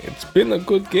 "It's been a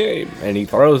good game." And he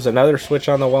throws another switch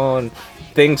on the wall and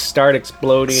things start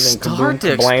exploding and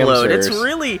explode. It's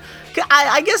really,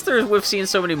 I guess we've seen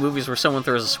so many movies where someone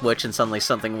throws a switch and suddenly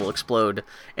something will explode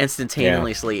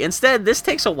instantaneously. Yeah. Instead, this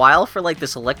takes a while for like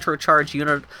this electrocharge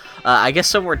unit, I guess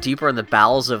somewhere deeper in the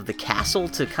bowels of the castle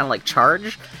to kind of like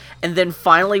charge, and then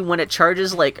finally when it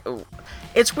charges, like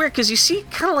it's weird because you see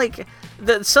kind of like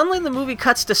suddenly the movie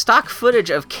cuts to stock footage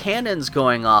of cannons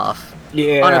going off.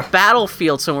 Yeah. On a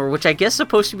battlefield somewhere, which I guess is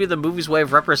supposed to be the movie's way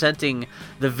of representing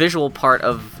the visual part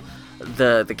of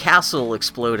the castle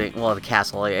exploding. Well, the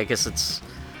castle, I guess it's,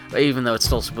 even though it's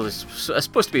still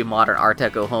supposed to be a modern Art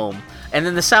Deco home. And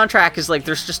then the soundtrack is like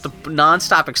there's just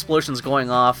non-stop explosions going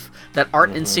off that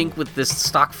aren't in sync with this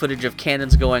stock footage of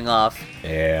cannons going off.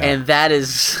 Yeah. And that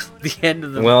is the end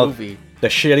of the movie. The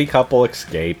shitty couple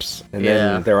escapes, and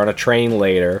then they're on a train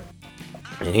later,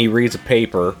 and he reads a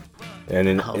paper. And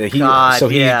then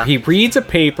he reads a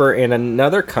paper in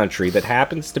another country that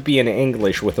happens to be in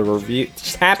English with a review,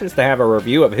 just happens to have a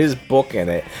review of his book in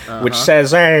it, which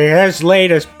says, "Hey, his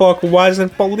latest book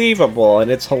wasn't believable," and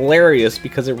it's hilarious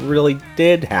because it really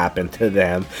did happen to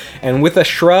them. And with a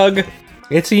shrug,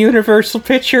 "It's a Universal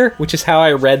picture," which is how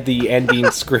I read the ending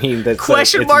screen. That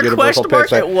question mark?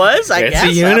 It was. I guess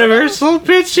it's a Universal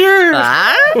picture.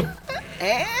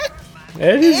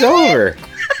 It is over.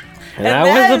 And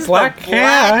that was a black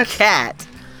cat.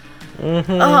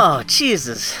 Mm-hmm. Oh,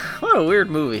 Jesus. What a weird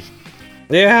movie.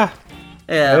 Yeah.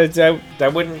 Yeah. I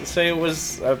wouldn't say it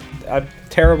was a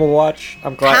terrible watch.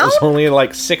 I'm glad it was only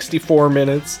like 64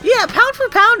 minutes. Yeah, pound for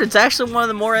pound, it's actually one of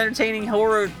the more entertaining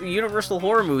Universal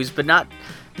horror movies, but not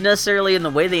necessarily in the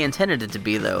way they intended it to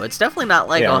be, though. It's definitely not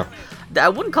like I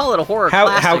wouldn't call it a horror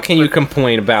classic. How can you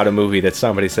complain about a movie that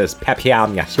somebody says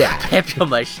papier-mâché?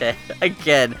 Papier-mâché.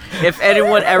 Again, if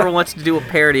anyone ever wants to do a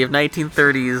parody of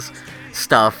 1930s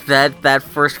stuff, that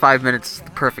first 5 minutes is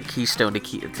the perfect keystone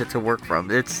to work from.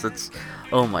 It's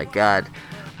oh my god.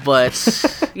 But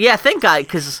yeah, thank God,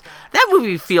 because that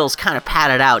movie feels kind of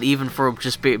padded out, even for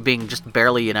just being just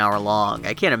barely an hour long.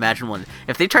 I can't imagine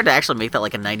if they tried to actually make that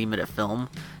like a 90-minute film.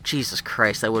 Jesus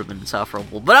Christ, that would have been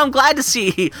insufferable. But I'm glad to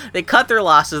see they cut their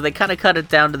losses. They kind of cut it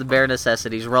down to the bare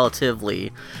necessities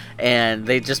relatively, and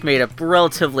they just made a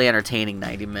relatively entertaining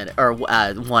 90-minute or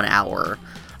 1 hour.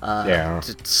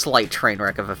 Slight train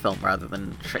wreck of a film rather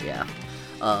than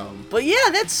but yeah,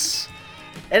 that's.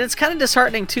 And it's kind of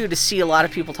disheartening, too, to see a lot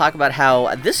of people talk about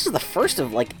how this is the first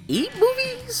of, like, 8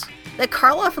 movies that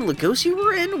Karloff and Lugosi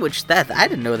were in, I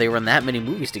didn't know they were in that many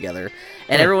movies together.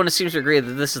 And everyone seems to agree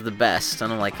that this is the best.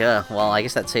 And I'm like, well, I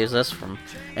guess that saves us from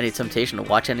any temptation to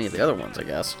watch any of the other ones, I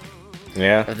guess.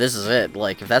 Yeah. If this is it,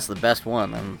 like, if that's the best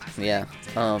one, then, yeah.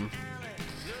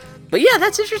 But yeah,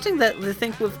 that's interesting that they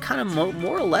think we've kind of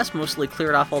more or less mostly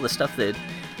cleared off all the stuff that...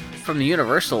 from the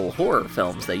Universal horror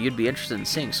films that you'd be interested in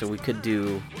seeing, so we could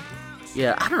do.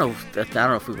 Yeah, I don't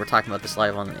know if we were talking about this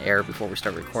live on the air before we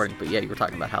started recording, but yeah, you were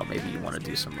talking about how maybe you want to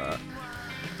do some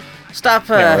Stop.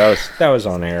 Yeah, that was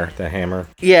on air. The Hammer.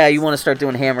 Yeah, you want to start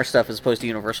doing Hammer stuff as opposed to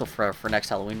Universal for next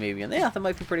Halloween, maybe. And yeah, that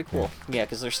might be pretty cool. Yeah,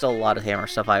 because there's still a lot of Hammer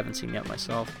stuff I haven't seen yet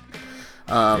myself.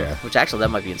 Which actually, that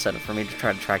might be incentive for me to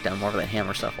try to track down more of that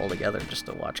Hammer stuff altogether, just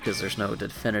to watch, because there's no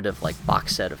definitive like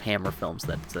box set of Hammer films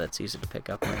that's easy to pick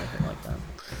up or anything like that.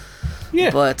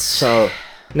 Yeah. But so.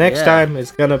 Next time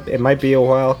it might be a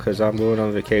while because I'm going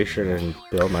on vacation and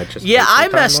Bill might just. Yeah, I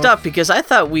messed up because I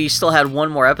thought we still had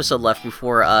one more episode left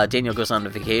before Daniel goes on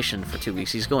vacation for 2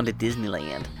 weeks. He's going to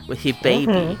Disneyland with his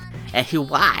baby and his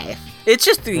wife. It's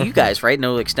just you guys, right?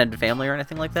 No extended family or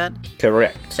anything like that?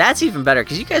 Correct. That's even better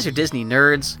because you guys are Disney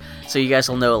nerds, so you guys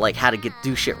will know like how to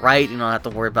do shit right. You don't have to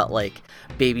worry about like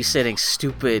babysitting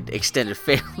stupid extended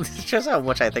family. It's just how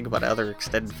much I think about other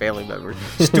extended family members.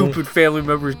 Stupid family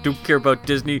members don't care about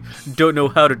Disney, don't know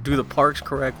how to do the parks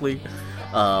correctly.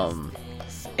 And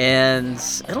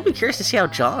it'll be curious to see how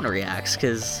John reacts,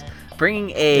 because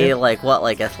bringing a like a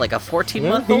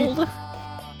 14-month-old.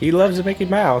 He loves Mickey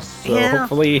Mouse, so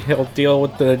hopefully he'll deal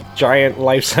with the giant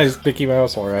life-size Mickey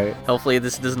Mouse all right. Hopefully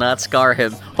this does not scar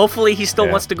him. Hopefully he still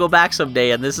wants to go back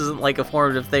someday, and this isn't like a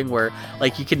formative thing where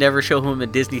like you can never show him a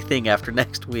Disney thing after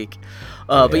next week.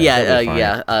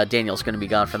 Daniel's going to be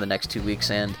gone for the next 2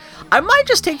 weeks, and I might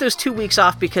just take those 2 weeks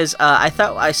off because I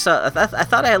thought I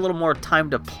had a little more time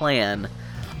to plan.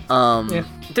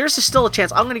 There's still a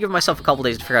chance. I'm going to give myself a couple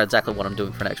days to figure out exactly what I'm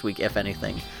doing for next week, if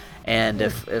anything. And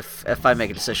if I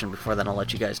make a decision before then, I'll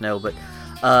let you guys know. But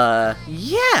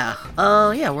even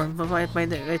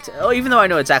though I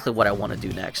know exactly what I want to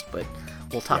do next, but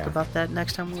we'll talk about that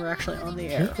next time we're actually on the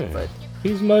air. Okay. But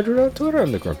he's Mudra on Twitter.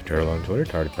 I'm the Grumpy Turtle on Twitter.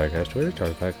 Tardy Podcast Twitter.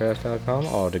 TardyPodcast.com.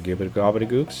 All the gibbity gobbity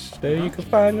gooks. There you can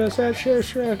find us at Share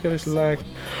Shrek. Give us a like.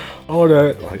 All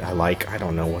that. I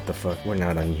don't know what the fuck. We're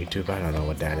not on YouTube. I don't know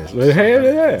what that is. But hey,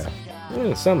 that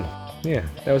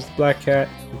was the Black Cat.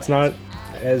 It's not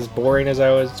as boring as I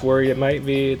was worried it might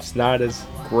be. It's not as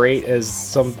great as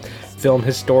some film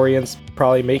historians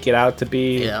probably make it out to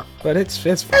be. Yeah, but it's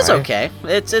fine. It's okay.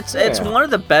 It's one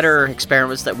of the better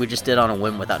experiments that we just did on a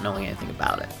whim without knowing anything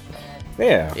about it.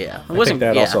 Yeah. It wasn't. I think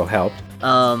that also helped.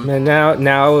 And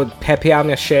now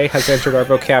papier-mâché has entered our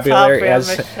vocabulary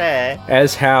as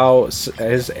has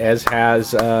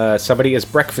somebody is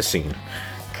breakfasting.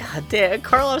 God damn,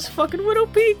 Carlos fucking Widow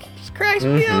Peak just cracks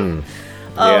me up.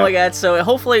 Oh my god! So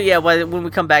hopefully, when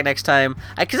we come back next time,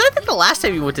 because I think the last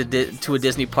time you went to a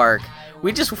Disney park,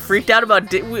 we just freaked out about.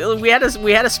 We had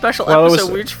a special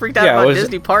episode. We just freaked out about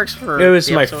Disney parks for. It was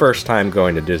my first time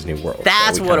going to Disney World.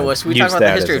 That's what it was. We talked about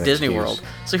the history of Disney World.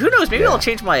 So who knows? Maybe I'll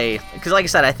change my. Because like I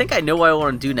said, I think I know what I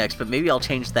want to do next, but maybe I'll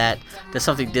change that to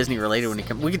something Disney related when you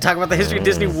come. We can talk about the history of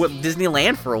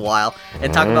Disneyland for a while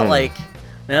and talk about like.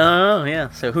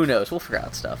 So who knows? We'll figure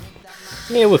out stuff.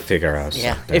 Yeah, we'll figure out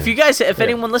something. If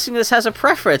anyone listening to this has a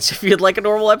preference, if you'd like a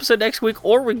normal episode next week,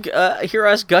 or hear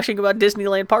us gushing about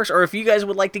Disneyland parks, or if you guys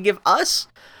would like to give us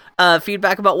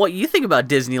feedback about what you think about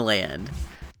Disneyland,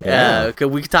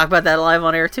 we could talk about that live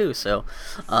on air too. So,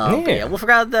 we'll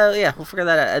figure out we'll figure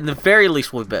that out. At the very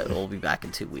least, we'll be back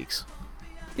in 2 weeks.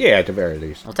 Yeah, at the very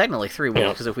least. Well, technically 3 weeks,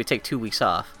 because if we take 2 weeks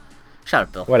off, shut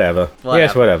up, Bill. Whatever.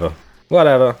 Yes, whatever.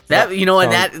 That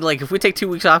if we take 2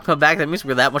 weeks off, come back, that means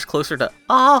we're that much closer to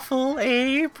awful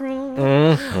April.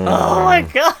 Mm-hmm. Oh my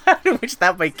god, which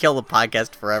that might kill the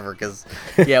podcast forever because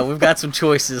we've got some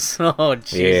choices. Oh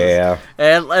Jesus. Yeah,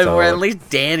 and at least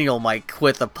Daniel might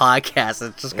quit the podcast.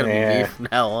 It's just gonna be me from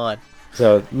now on.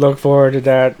 So look forward to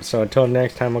that. So until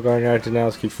next time, I'm going out to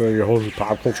now. Keep filling your holes with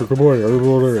pop culture. Good morning,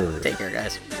 everybody. Take care,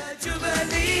 guys.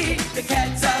 The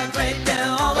cats are great, they're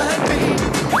all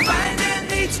happy.